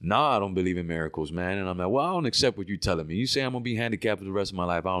 nah, I don't believe in miracles, man. And I'm like, well, I don't accept what you're telling me. You say I'm going to be handicapped for the rest of my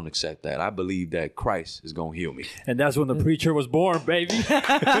life. I don't accept that. I believe that Christ is going to heal me. And that's when the preacher was born, baby.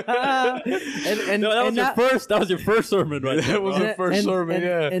 That was your first sermon, right? That was the first sermon,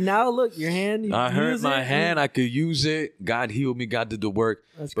 yeah. And now look, your hand. I hurt my hand. I could use it. God healed me. God did the work.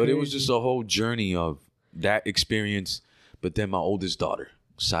 But it was just a whole journey of that experience. But then my oldest daughter,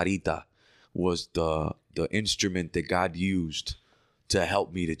 Sarita, was the instrument that God used to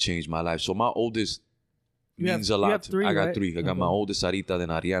help me to change my life. So my oldest means a lot. You have 3, I got right? 3. I got my oldest, Sarita, then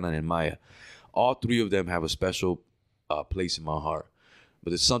Ariana, and Maya. All 3 of them have a special place in my heart. But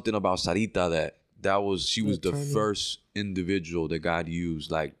there's something about Sarita she was the first individual that God used,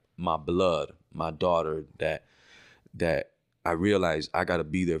 like my blood, my daughter, that I realized I got to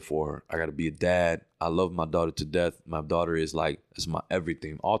be there for her. I got to be a dad. I love my daughter to death. My daughter is my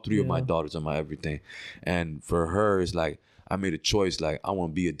everything. All 3 of my daughters are my everything. And for her, it's like, I made a choice. Like, I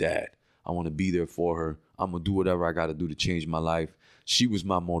want to be a dad. I want to be there for her. I'm going to do whatever I got to do to change my life. She was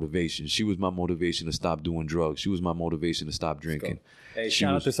my motivation. She was my motivation to stop doing drugs. She was my motivation to stop drinking. Hey, She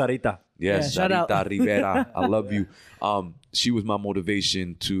shout out was- to Sarita. Yes, Yeah, shout out. Sarita Rivera. I love you. She was my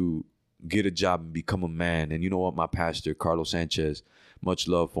motivation to get a job and become a man. And you know what? My pastor, Carlos Sanchez, much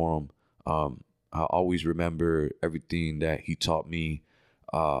love for him. I always remember everything that he taught me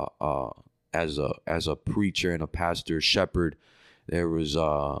as a preacher and a pastor, shepherd. There was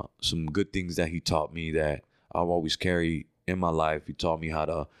some good things that he taught me that I'll always carry in my life. He taught me how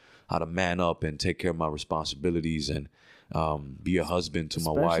to man up and take care of my responsibilities and be a husband to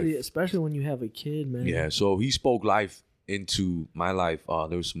my wife. Especially when you have a kid, man. Yeah, so he spoke life into my life.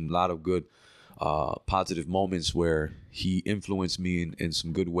 There was some lot of good positive moments where he influenced me in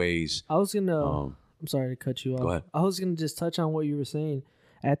some good ways. I was gonna. I'm sorry to cut you off. Go ahead. I was gonna just touch on what you were saying.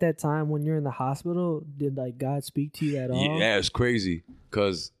 At that time, when you're in the hospital, did like God speak to you at all? Yeah, it's crazy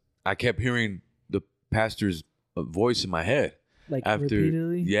because I kept hearing the pastor's voice in my head. Like After,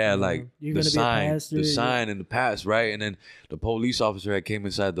 repeatedly. yeah, like you're the gonna sign, be a pastor. the sign in the past, right? And then the police officer had came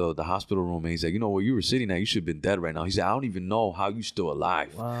inside the hospital room and he said, you know, where you were sitting at, you should have been dead right now. He said, I don't even know how you still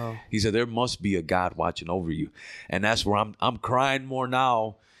alive. Wow. He said, there must be a God watching over you. And that's where I'm crying more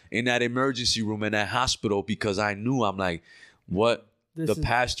now in that emergency room in that hospital because I knew I'm like, what the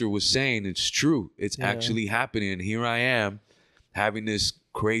pastor was saying, it's true. It's actually happening. And here I am having this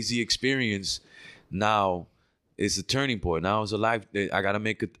crazy experience. Now it's a turning point. Now it's a life. I got to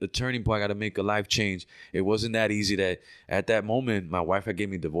make a turning point. I got to make a life change. It wasn't that easy. That at that moment, my wife had gave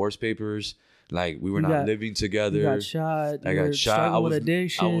me divorce papers. Like we were not living together. You got shot. I got shot. With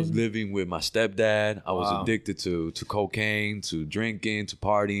addiction. I was living with my stepdad. I was addicted to cocaine, to drinking, to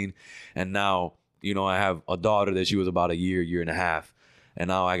partying. And now, you know, I have a daughter that she was about a year and a half. And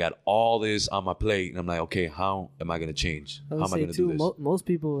now I got all this on my plate. And I'm like, okay, how am I going to change? How am I going to do this? Most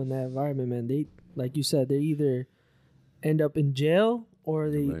people in that environment, man, they, like you said, they either end up in jail or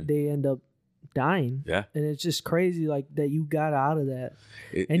they end up dying. Yeah. And it's just crazy like that you got out of that.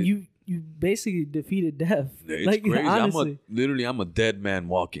 You basically defeated death. It's like, crazy. Honestly. I'm a dead man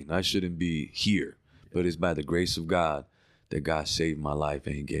walking. I shouldn't be here. But it's by the grace of God that God saved my life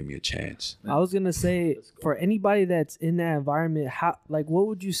and he gave me a chance. I was gonna say, for anybody that's in that environment, what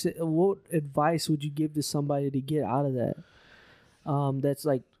would you say? What advice would you give to somebody to get out of that? That's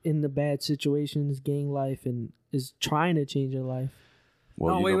like in the bad situations, gang life, and is trying to change their life.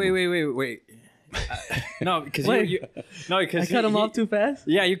 No, Well, wait. No, because I cut him off too fast.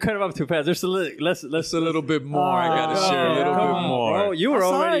 Yeah, you cut him off too fast. There's a little. Let's a little bit more. I gotta share a little bit more. Bro, you were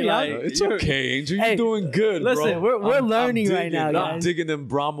already sorry, like. It's okay, Angel. You're doing good, listen, bro. we're learning right now, I'm guys. digging them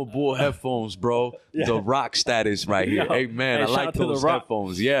Brahma Bull headphones, bro. The rock status right here. Yo, Hey, man, hey, I shout like out to The those Rock.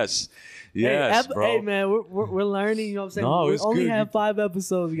 headphones. Yes, bro. Hey, man, we're learning. You know what I'm saying? No, we it's only good. have 5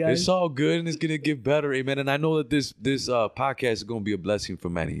 episodes, guys. It's all good and it's gonna get better, amen. And I know that this podcast is gonna be a blessing for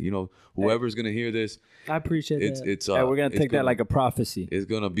many. You know, whoever's gonna hear this, I appreciate that. it's Hey, we're gonna it's take that like a prophecy. It's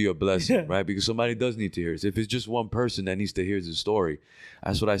gonna be a blessing, right? Because somebody does need to hear this. If it's just one person that needs to hear the story,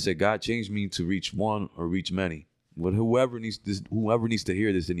 that's what I said. God changed me to reach one or reach many. But whoever needs to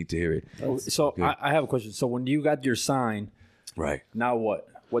hear this, they need to hear it. So I have a question. So when you got your sign, Right. now what?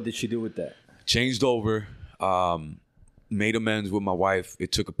 What did she do with that? Changed over, made amends with my wife.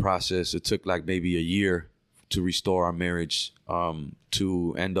 It took a process. It took like maybe a year to restore our marriage,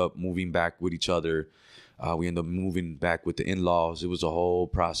 to end up moving back with each other. We ended up moving back with the in-laws. It was a whole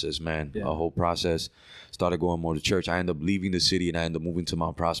process, man. Yeah. A whole process. Started going more to church. I ended up leaving the city and I ended up moving to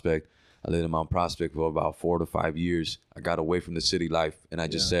Mount Prospect. I lived in Mount Prospect for about 4 to 5 years. I got away from the city life and I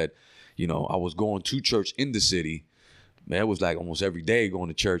just said, you know, I was going to church in the city. Man, it was like almost every day going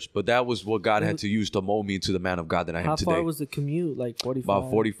to church. But that was what God had to use to mold me into the man of God that I am How today. far was the commute? Like 45? About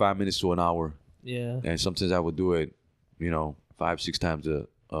 45 minutes to an hour. Yeah. And sometimes I would do it, you know, 5-6 times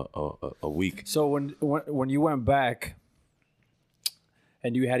a week. So when you went back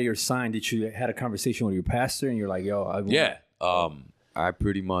and you had your sign, did you had a conversation with your pastor and you're like, yo, Yeah. I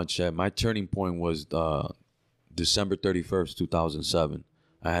pretty much my turning point was December 31st, 2007.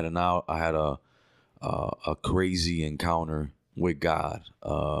 I had a crazy encounter with God,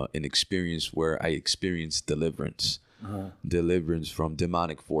 an experience where I experienced deliverance, deliverance from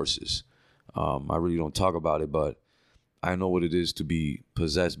demonic forces. I really don't talk about it, but I know what it is to be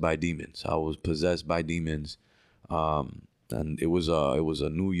possessed by demons. I was possessed by demons, and it was a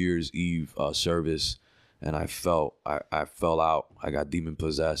New Year's Eve service, and I fell out. I got demon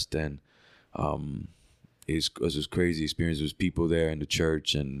possessed, and it was this crazy experience. There was people there in the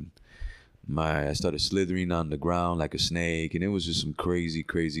church, and I started slithering on the ground like a snake, and it was just some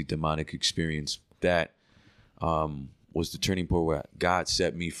crazy demonic experience that was the turning point where God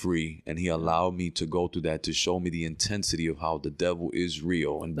set me free, and He allowed me to go through that to show me the intensity of how the devil is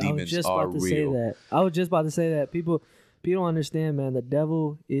real and demons are real. I was just about to say that. People don't understand, man. The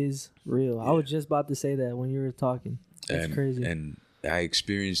devil is real. Yeah. I was just about to say that when you were talking. That's crazy. And I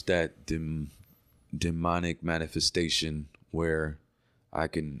experienced that demonic manifestation where I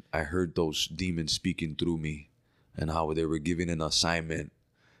heard those demons speaking through me, and how they were giving an assignment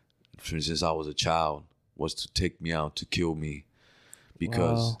since I was a child was to take me out, to kill me.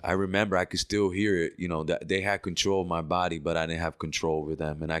 Because I remember I could still hear it, that they had control of my body, but I didn't have control over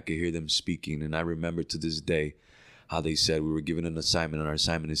them. And I could hear them speaking. And I remember to this day how they said we were given an assignment, and our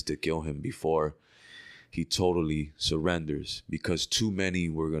assignment is to kill him before he totally surrenders, because too many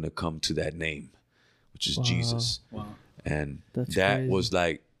were going to come to that name, which is Jesus. Wow. And that crazy. Was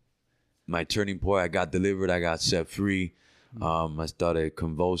like my turning point. I got delivered. I got set free. I started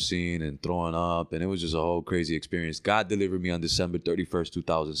convulsing and throwing up, and it was just a whole crazy experience. God delivered me on December 31st,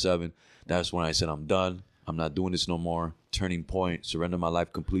 2007. That's when I said, I'm done. I'm not doing this no more. Turning point, surrender my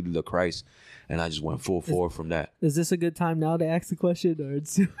life completely to Christ. And I just went full forward from that. Is this a good time now to ask the question, or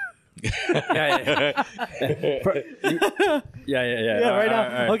it's... yeah. Right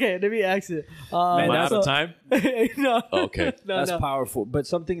now. Okay, let me ask it. Man, out of time? No. Okay. That's powerful. But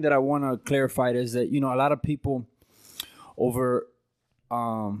something that I want to clarify is that, a lot of people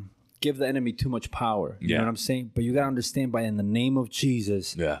give the enemy too much power. You know what I'm saying? But you got to understand, in the name of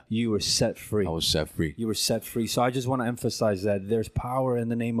Jesus, you were set free. I was set free. You were set free. So I just want to emphasize that there's power in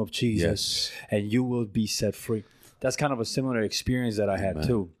the name of Jesus, and you will be set free. That's kind of a similar experience that I had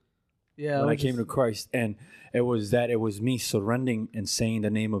too. Yeah, when I came to Christ, and it was me surrendering and saying the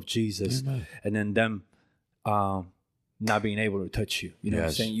name of Jesus, and then them not being able to touch you. You know what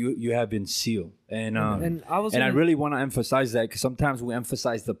I'm saying? You have been sealed. And I really want to emphasize that, because sometimes we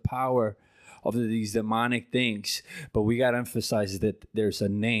emphasize the power of these demonic things, but we got to emphasize that there's a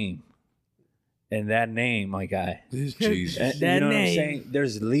name. And that name, my guy, is Jesus. You know what I'm saying?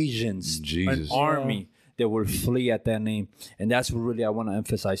 There's legions, an army that will flee at that name. And that's what really I want to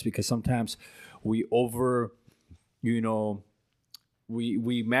emphasize, because sometimes we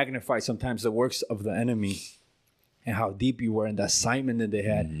we magnify sometimes the works of the enemy and how deep you were in the assignment that they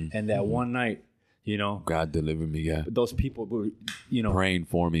had. And that one night, God delivered me, those people were, praying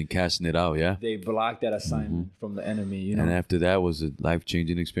for me and casting it out, they blocked that assignment from the enemy, And after that was a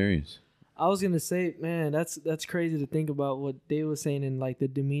life-changing experience. I was going to say, man, that's crazy to think about what Dave was saying in like the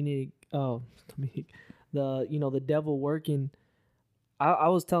the devil working. I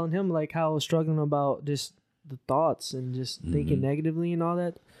was telling him like how I was struggling about just the thoughts and just thinking negatively and all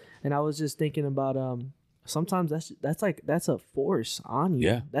that. And I was just thinking about sometimes that's a force on you.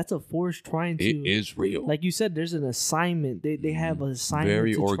 Yeah. That's a force trying to. It is real. Like you said, there's an assignment. They have an assignment.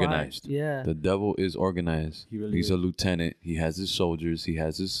 Very to organized. Try. Yeah. The devil is organized. He's a lieutenant. He has his soldiers. He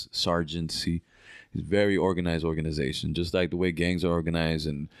has his sergeants. He's very organized organization. Just like the way gangs are organized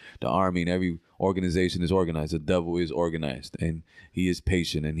and the army and every organization is organized. The devil is organized, and he is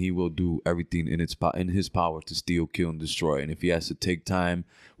patient, and he will do everything in his power to steal, kill, and destroy. And if he has to take time,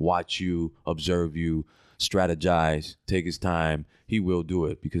 watch you, observe you, strategize, take his time, he will do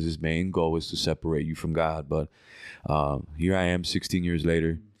it, because his main goal is to separate you from God. But here I am 16 years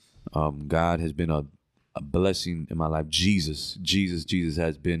later. God has been a blessing in my life. Jesus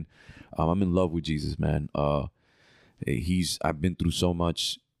has been, I'm in love with Jesus, man. I've been through so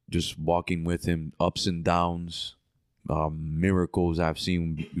much just walking with him, ups and downs, miracles I've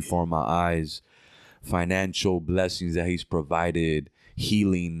seen before my eyes, financial blessings that he's provided,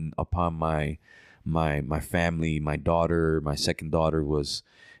 healing upon my family. My daughter, my second daughter was,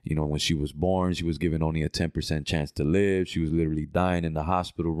 when she was born, she was given only a 10% chance to live. She was literally dying in the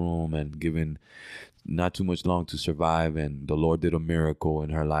hospital room and given not too much long to survive. And the Lord did a miracle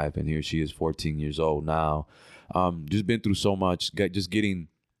in her life. And here she is, 14 years old now. Just been through so much.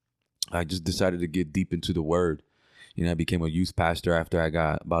 I just decided to get deep into the word. I became a youth pastor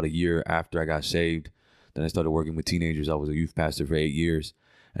about a year after I got saved. Then I started working with teenagers. I was a youth pastor for 8 years.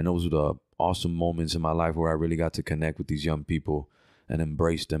 And those were the awesome moments in my life where I really got to connect with these young people and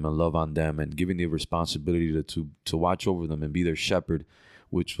embrace them and love on them, and giving the responsibility to watch over them and be their shepherd,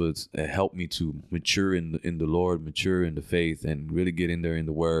 which was helped me to mature in the Lord, mature in the faith, and really get in there in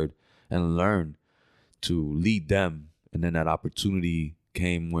the word and learn to lead them. And then that opportunity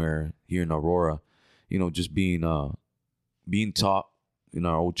came where here in Aurora, just being taught in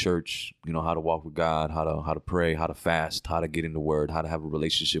our old church, how to walk with God, how to pray, how to fast, how to get in the word, how to have a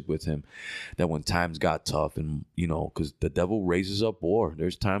relationship with him, that when times got tough and, because the devil raises up war,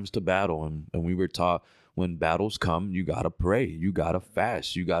 there's times to battle. And we were taught when battles come, you got to pray. You got to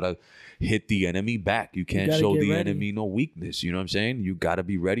fast. You got to hit the enemy back. You can't show the enemy no weakness. You know what I'm saying? You got to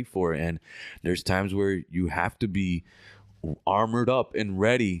be ready for it. And there's times where you have to be armored up and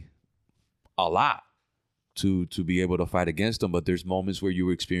ready a lot to be able to fight against them. But there's moments where you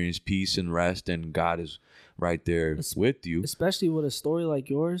experience peace and rest, and God is right there with you. Especially with a story like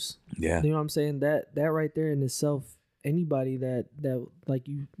yours. Yeah. You know what I'm saying? That right there in itself, anybody that like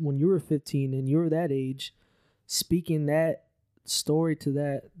you, when you were 15 and you were that age, speaking that story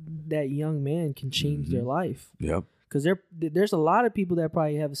to that young man can change their life. Yep. Because there's a lot of people that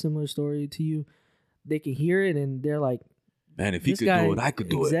probably have a similar story to you. They can hear it and they're like, man, if he could do it, I could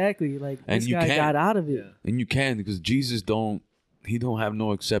do it. Exactly. Like, and this guy got out of it. And you can, because Jesus don't have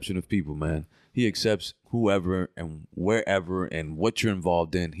no exception of people, man. He accepts whoever and wherever and what you're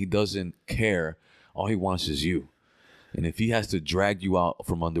involved in. He doesn't care. All he wants is you. And if he has to drag you out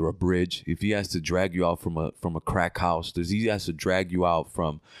from under a bridge, if he has to drag you out from a crack house, if he has to drag you out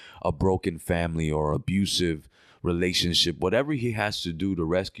from a broken family or abusive relationship, whatever he has to do to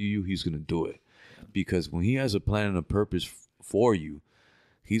rescue you, he's going to do it. Because when he has a plan and a purpose for you,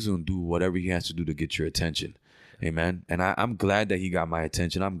 he's going to do whatever he has to do to get your attention. Amen. And I'm glad that he got my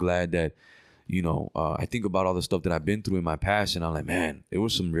attention. I'm glad that, I think about all the stuff that I've been through in my past, and I'm like, man, it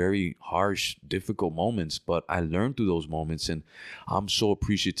was some very harsh, difficult moments, but I learned through those moments, and I'm so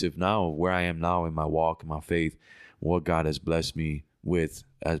appreciative now of where I am now in my walk and my faith, what God has blessed me with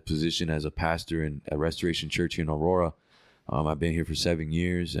as position as a pastor in a Restoration Church here in Aurora. I've been here for 7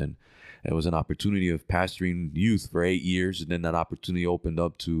 years, and it was an opportunity of pastoring youth for 8 years, and then that opportunity opened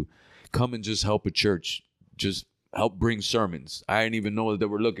up to come and just help a church, just help bring sermons. I didn't even know that they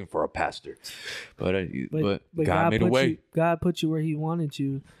were looking for a pastor, but God made a way. God put you where He wanted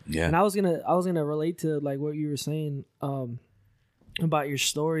you. Yeah. And I was gonna relate to like what you were saying about your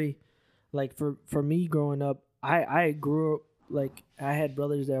story. Like for me growing up, I grew up like I had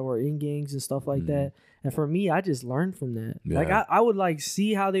brothers that were in gangs and stuff like that. And for me, I just learned from that. Yeah. Like I would like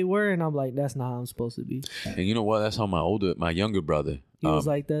see how they were, and I'm like, that's not how I'm supposed to be. And you know what? That's how my younger brother, He was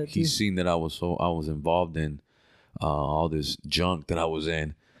like that too. He's seen that I was involved in all this junk that I was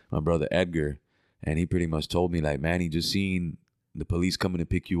in, my brother Edgar, and he pretty much told me like, man, he just seen the police coming to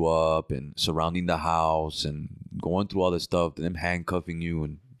pick you up and surrounding the house and going through all this stuff, them handcuffing you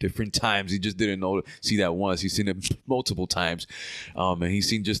and different times. He just didn't see that once. He's seen it multiple times, and he's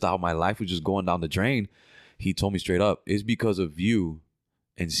seen just how my life was just going down the drain. He told me straight up, it's because of you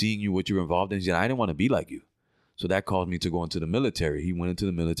and seeing you, what you were involved in. He said, I didn't want to be like you. So that caused me to go into the military. He went into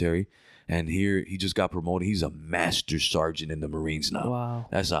the military, and here he just got promoted. He's a master sergeant in the Marines now. Wow.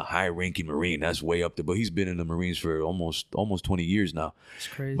 That's a high-ranking Marine. That's way up there. But he's been in the Marines for almost 20 years now. It's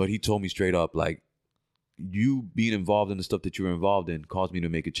crazy. But he told me straight up, like, you being involved in the stuff that you were involved in caused me to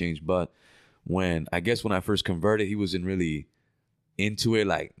make a change. But when I first converted, he wasn't really into it.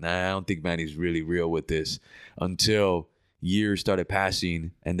 Like, nah, I don't think Manny's really real with this, until years started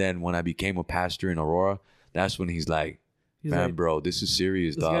passing. And then when I became a pastor in Aurora, that's when he's like, bro, this is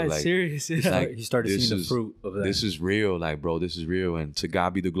serious, this dog. Guy's like, serious. Yeah. Like, he started seeing the fruit of that. This is real. Like, bro, this is real. And to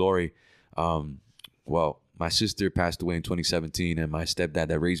God be the glory. Well, my sister passed away in 2017, and my stepdad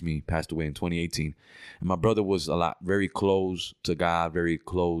that raised me passed away in 2018. And my brother was very close to God, very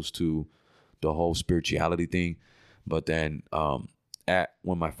close to the whole spirituality thing. But then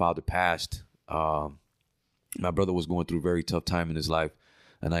when my father passed, my brother was going through a very tough time in his life.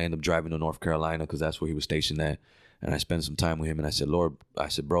 And I ended up driving to North Carolina because that's where he was stationed at. And I spent some time with him, and I said,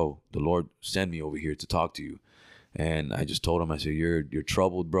 bro, the Lord sent me over here to talk to you. And I just told him, I said, you're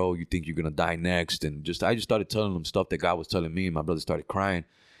troubled, bro. You think you're going to die next. And I just started telling him stuff that God was telling me. And my brother started crying.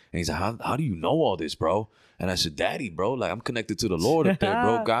 And he's like, how do you know all this, bro? And I said, Daddy, bro, like, I'm connected to the Lord up there,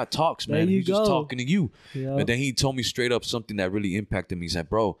 bro. God talks, man. He's just talking to you. Yep. And then he told me straight up something that really impacted me. He said,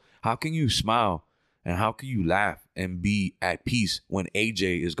 bro, how can you smile and how can you laugh and be at peace when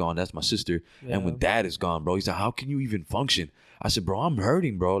AJ is gone? That's my sister. Yeah. And when Dad is gone, bro. He said, how can you even function? I said, bro, I'm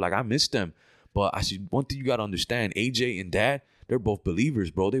hurting, bro. Like, I miss them. But I said, one thing you got to understand, AJ and Dad, they're both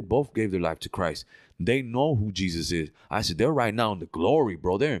believers, bro. They both gave their life to Christ. They know who Jesus is. I said, they're right now in the glory,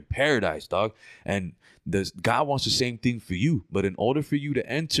 bro. They're in paradise, dog. And God wants the same thing for you. But in order for you to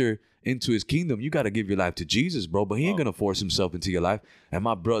enter into his kingdom, you got to give your life to Jesus, bro. But he ain't going to force himself into your life. And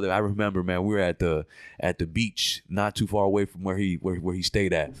my brother, I remember, man, we were at the beach, not too far away from where he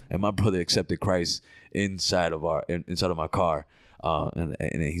stayed at. And my brother accepted Christ inside of my car. And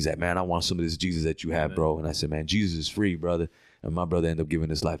he's like, man, I want some of this Jesus that you have, bro. And I said, man, Jesus is free, brother. And my brother ended up giving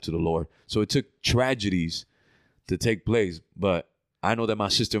his life to the Lord. So it took tragedies to take place. But I know that my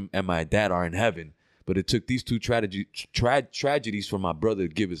sister and my dad are in heaven. But But it took these two tragedies for my brother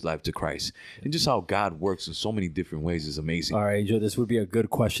to give his life to Christ. And just how God works in so many different ways is amazing. All right, Angel, this would be a good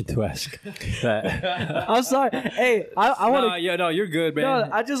question to ask. I'm sorry. Hey, I want to. No, you're good, man. No,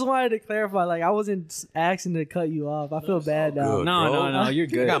 I just wanted to clarify. Like, I wasn't asking to cut you off. I feel bad now. Good, No, bro. no, you're I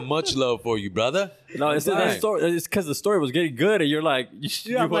good. got much love for you, brother. No, it's that story. It's because the story was getting good, and you're like,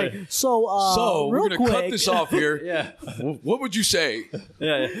 Yeah, I'm like, so we're real going to cut quick. this off here. yeah, What would you say?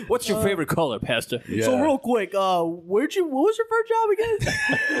 yeah. What's your favorite color, Pastor? Yeah. So real quick, what was your first job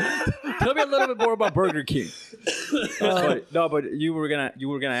again? Tell me a little bit more about Burger King. No, but you were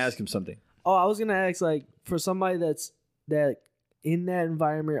gonna ask him something. Oh, I was gonna ask, like, for somebody that in that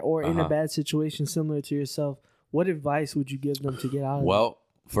environment or in a bad situation similar to yourself, what advice would you give them to get out of it? Well,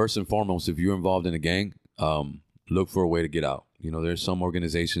 first and foremost, if you're involved in a gang, look for a way to get out. You know, there's some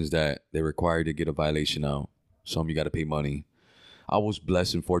organizations that they require you to get a violation out. Some you got to pay money. I was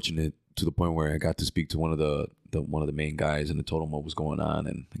blessed and fortunate to the point where I got to speak to one of the main guys, and I told him what was going on,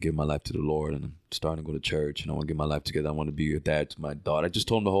 and I gave my life to the Lord, and I'm starting to go to church, and I want to get my life together. I want to be a dad to my daughter. I just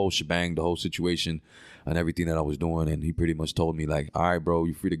told him the whole shebang, the whole situation, and everything that I was doing, and he pretty much told me, like, all right, bro,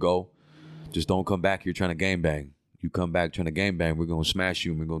 you free to go. Just don't come back here trying to gangbang. You come back trying to gangbang, we're going to smash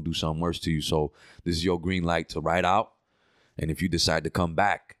you, and we're going to do something worse to you. So this is your green light to ride out, and if you decide to come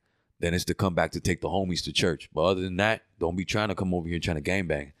back, then it's to come back to take the homies to church. But other than that, don't be trying to come over here trying to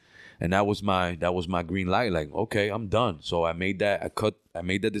gangbang. And that was my green light. Like, okay, I'm done. So I made that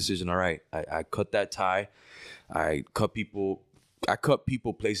decision. All right, I cut that tie. I cut people,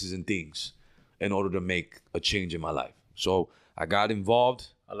 places, and things in order to make a change in my life. So I got involved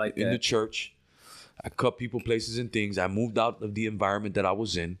in the church. I cut people, places, and things. I moved out of the environment that I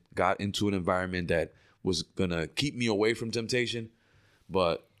was in, got into an environment that was gonna keep me away from temptation,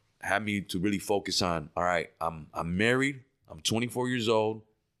 but had me to really focus on, all right, I'm married, I'm 24 years old,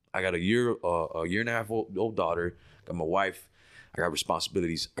 I got a year and a half old daughter, got my wife, I got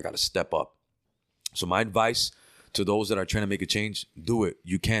responsibilities, I got to step up. So my advice to those that are trying to make a change, do it.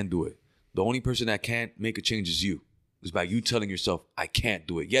 You can do it. The only person that can't make a change is you. It's by you telling yourself, I can't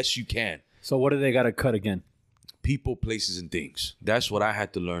do it. Yes, you can. So what do they got to cut again? People, places, and things. That's what I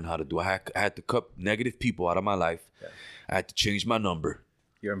had to learn how to do. I had to cut negative people out of my life. Yeah. I had to change my number.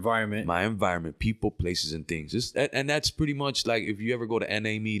 Your environment. My environment, people, places, and things. And that's pretty much like if you ever go to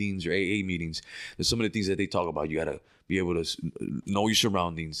NA meetings or AA meetings, there's some of the things that they talk about. You got to be able to know your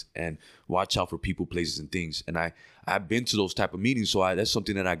surroundings and watch out for people, places, and things. And I've been to those type of meetings, so that's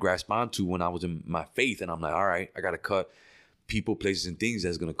something that I grasped onto when I was in my faith. And I'm like, all right, I got to cut people, places, and things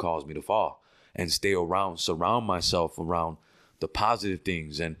that's going to cause me to fall and surround myself around the positive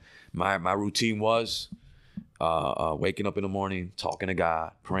things. And my routine was waking up in the morning, talking to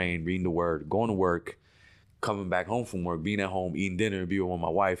God, praying, reading the word, going to work, coming back home from work, being at home, eating dinner, being with my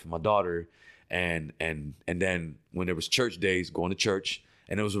wife and my daughter. And then when there was church days, going to church,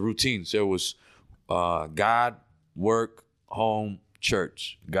 and it was a routine. So it was God, work, home,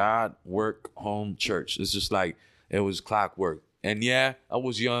 church. God, work, home, church. It's just like, it was clockwork. And yeah, I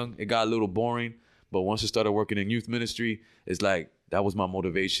was young. It got a little boring. But once I started working in youth ministry, it's like, that was my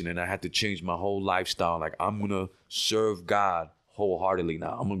motivation, and I had to change my whole lifestyle. Like, I'm going to serve God wholeheartedly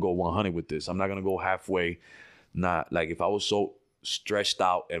now. I'm going to go 100 with this. I'm not going to go halfway. Not like if I was so stressed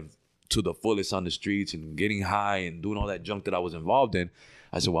out and to the fullest on the streets and getting high and doing all that junk that I was involved in,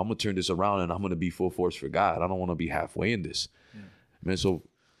 I said, well, I'm going to turn this around and I'm going to be full force for God. I don't want to be halfway in this. Yeah. Man, so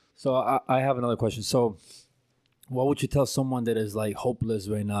I have another question. So what would you tell someone that is like hopeless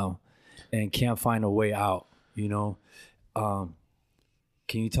right now and can't find a way out, you know?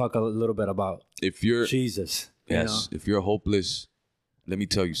 Can you talk a little bit about if you're Jesus? Yes. If you're hopeless, let me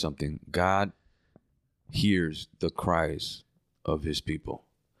tell you something. God hears the cries of his people.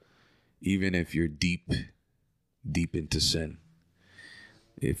 Even if you're deep into sin.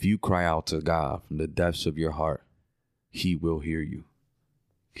 If you cry out to God from the depths of your heart, he will hear you.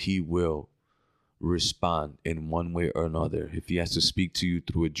 He will respond in one way or another. If he has to speak to you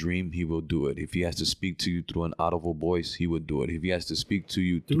through a dream, he will do it. If he has to speak to you through an audible voice, he will do it. If he has to speak to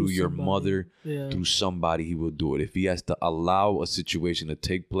you through your mother, through somebody, he will do it. If he has to allow a situation to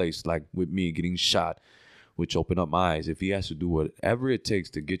take place, like with me getting shot, which opened up my eyes, if he has to do whatever it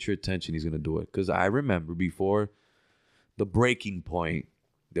takes to get your attention, he's going to do it. Because I remember before the breaking point,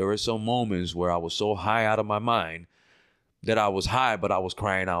 there were some moments where I was so high out of my mind that I was high, but I was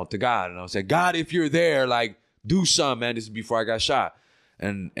crying out to God. And I was saying, God, if you're there, like, do something, man. This is before I got shot.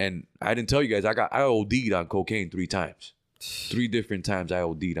 And I didn't tell you guys, I OD'd on cocaine 3 times. 3 different times I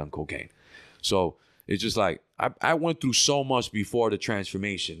OD'd on cocaine. So it's just like, I went through so much before the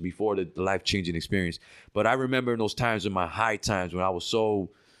transformation, before the life-changing experience. But I remember in those times, in my high times, when I was so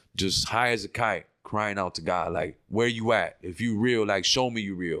just high as a kite, crying out to God, like, where you at? If you real, like, show me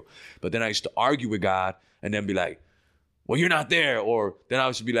you real. But then I used to argue with God and then be like, well, you're not there. Or then I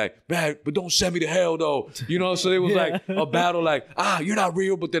used to be like, man, but don't send me to hell though. You know, so it was like a battle, like, you're not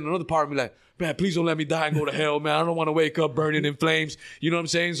real. But then another part of me like, man, please don't let me die and go to hell, man. I don't want to wake up burning in flames. You know what I'm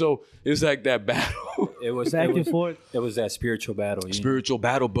saying? So it's like that battle. It was Back and forth. It was that spiritual battle. Spiritual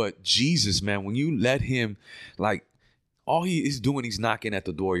battle. But Jesus, man, when you let him, like, all he is doing, he's knocking at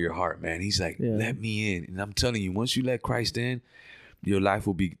the door of your heart, man. He's like, let me in. And I'm telling you, once you let Christ in, your life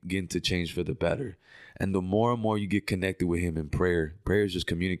will begin to change for the better. And the more and more you get connected with him in prayer is just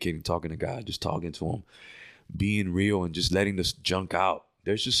communicating, talking to God, just talking to him, being real and just letting this junk out.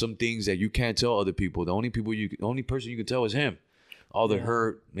 There's just some things that you can't tell other people. The only person you can tell is him. All the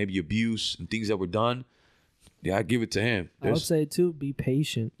hurt, maybe abuse and things that were done. Yeah, I give it to him. I would say too, be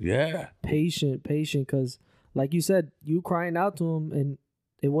patient. Yeah. Patient, because like you said, you crying out to him and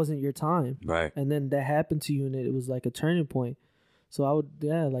it wasn't your time. Right. And then that happened to you and it was like a turning point. So I would,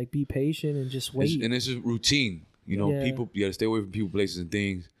 like, be patient and just wait. And it's a routine. You know, people, you got to stay away from people, places, and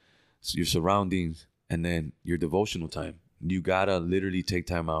things, your surroundings, and then your devotional time. You got to literally take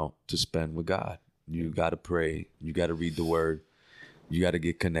time out to spend with God. You got to pray. You got to read the word. You got to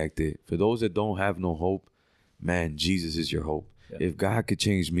get connected. For those that don't have no hope, man, Jesus is your hope. Yeah. If God could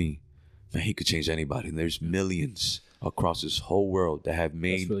change me, man, he could change anybody. And there's millions across this whole world that have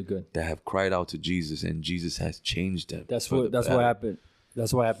made, really good, that have cried out to Jesus, and Jesus has changed them. That's what happened.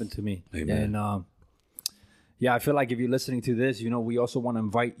 That's what happened to me. Amen. And I feel like if you're listening to this, we also want to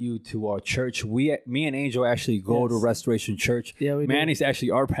invite you to our church. Me and Angel actually go to Restoration Church. Yeah, we Manny's do.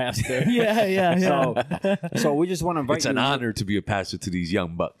 Actually our pastor. yeah. So we just want to invite you. It's an honor to be a pastor to these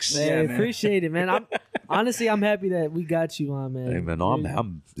young bucks. Hey, man. Appreciate it, man. I'm happy that we got you on, man. Hey,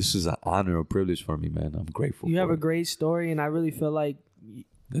 man, this is an honor, a privilege for me, man. I'm grateful. You have a great story, and I really feel like.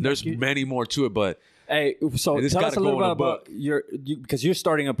 And there's many more to it, but hey, so tell us a little bit about because you're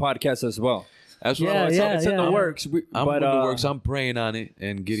starting a podcast as well. That's what it's in the works. I'm in the works. I'm praying on it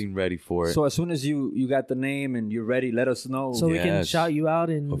and getting ready for it. So as soon as you got the name and you're ready, let us know. So we can shout you out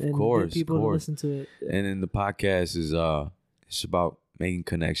and get people to listen to it. And then the podcast is it's about making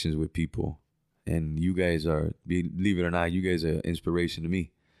connections with people. And you guys are, believe it or not, you guys are inspiration to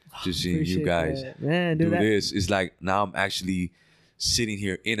me. Just seeing you guys do this. It's like now I'm actually sitting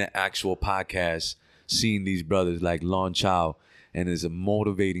here in an actual podcast, seeing these brothers like launch out, and it's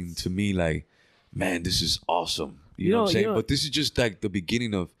motivating to me like, man, this is awesome. You know what I'm saying? But this is just like the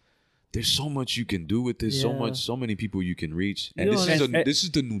beginning of, there's so much you can do with this, so many people you can reach. And this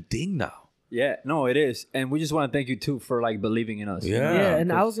is the new thing now. Yeah, no, it is. And we just want to thank you too for like believing in us. Yeah.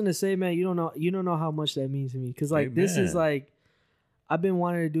 And I was going to say, man, you don't know how much that means to me. Cause like, this is like, I've been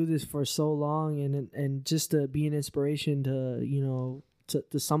wanting to do this for so long and just to be an inspiration to,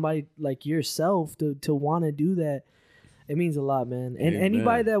 to somebody like yourself to want to do that. It means a lot, man. And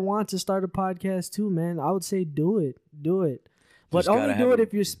anybody that wants to start a podcast too, man, I would say do it. But only do it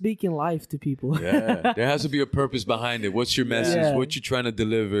if you're speaking life to people. Yeah, there has to be a purpose behind it. What's your message? Yeah. What you're trying to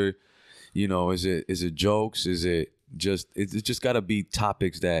deliver? Is it jokes? Is it just? It's just got to be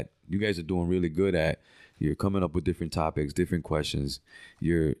topics that you guys are doing really good at. You're coming up with different topics, different questions.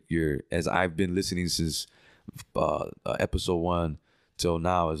 You're as I've been listening since episode 1 till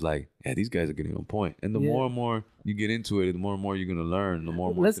now, is like, yeah, these guys are getting on point. And the more and more you get into it, the more and more you're gonna learn. The more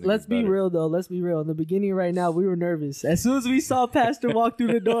and more. Let's be real though. Let's be real. In the beginning, right now, we were nervous. As soon as we saw Pastor walk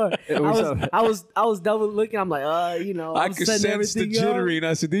through the door, I was double looking. I'm like, I could sense the jittery, and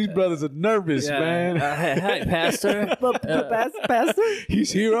I said, these brothers are nervous, man. Hi, Pastor. Pastor,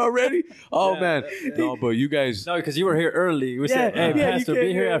 he's here already. Oh man, no, but you guys. No, because you were here early. We said, hey, Pastor,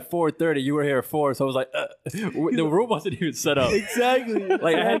 be here at 4:30. You were here at 4, so I was like, the room wasn't even set up. Exactly.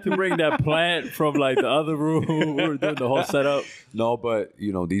 Like I had to bring that plant from like the other room. We were doing the whole setup. No, but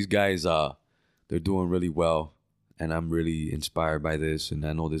these guys, they're doing really well, and I'm really inspired by this. And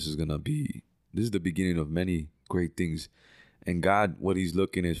I know this is the beginning of many great things. And God, what He's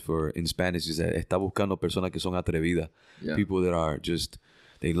looking is for, in Spanish, is that está buscando personas que son atrevidas, people that are just,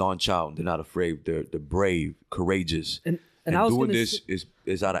 they launch out, they're not afraid, they're brave, courageous. And doing this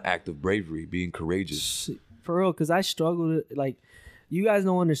is out of act of bravery, being courageous. For real, because I struggled like. You guys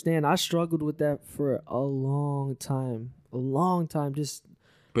don't understand. I struggled with that for a long time. Just.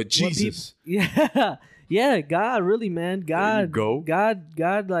 But Jesus. Yeah. God, really, man. God. There you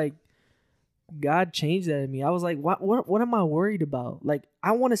go. God changed that in me. I was like, what am I worried about? Like,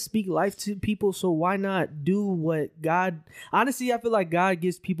 I want to speak life to people, so why not do what God? Honestly, I feel like God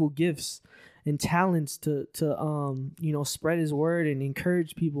gives people gifts and talents to spread His word and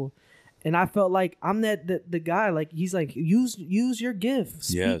encourage people. And I felt like I'm the guy. Like he's like, use your gift.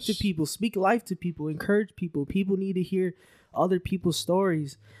 Speak to people. Speak life to people. Encourage people. People need to hear other people's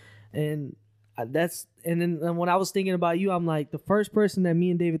stories. And then when I was thinking about you, I'm like, the first person that me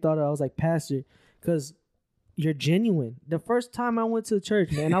and David thought of, I was like, Pastor, because you're genuine. The first time I went to the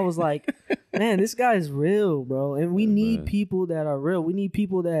church, man, I was like, man, this guy is real, bro. And we need people that are real. We need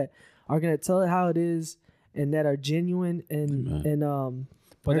people that are gonna tell it how it is and that are genuine and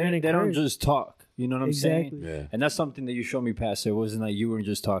but they don't just talk. You know what I'm saying? Yeah. And that's something that you showed me, Pastor. It wasn't like you weren't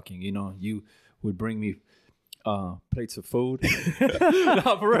just talking. You know, you would bring me plates of food.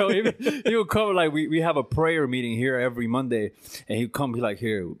 No, for real. He would come, like, we have a prayer meeting here every Monday, and he'd come, be like,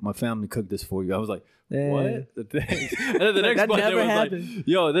 here, my family cooked this for you. I was like, what? The thanks. And then the next Monday was happened. Like,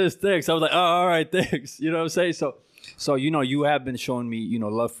 yo, this, thanks. I was like, oh, all right, thanks. You know what I'm saying? So, you know, you have been showing me, you know,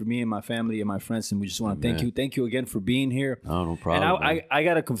 love for me and my family and my friends, and we just want to thank you. Thank you again for being here. Oh, no problem. And I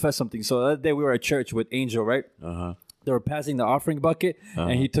got to confess something. So that day we were at church with Angel, right? Uh-huh. They were passing the offering bucket,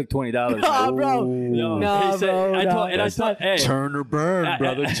 and he took $20. Nah, bro. No, bro. I told, hey, turn or burn,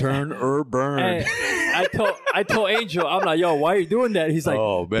 brother. Turn or burn. Hey, I told Angel, I'm like, yo, why are you doing that? He's like,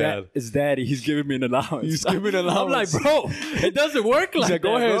 oh, man. It's Daddy. He's giving me an allowance. He's giving me an allowance. I'm like, bro, it doesn't work like that.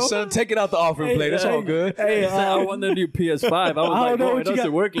 Go ahead, bro. son. Take it out the offering plate. That's all good. Hey, I want the new PS5. I was like, bro, it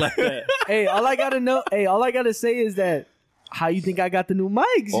doesn't work like that. Hey, all I gotta say is that how you think I got the new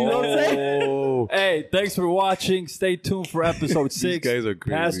mics? You know what I'm saying? Hey, thanks for watching. Stay tuned for episode 6. These guys are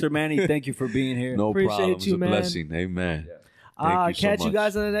crazy. Pastor Manny, thank you for being here. No Appreciate problem. It's you, a man. blessing. Amen. Thank you so catch much. you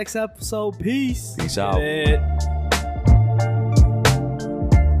guys on the next episode. Peace. Peace out.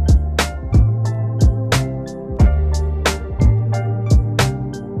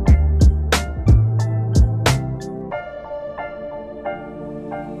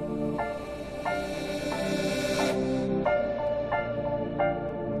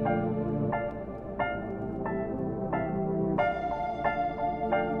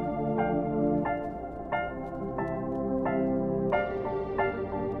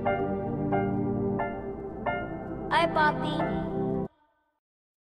 Hi, Papi.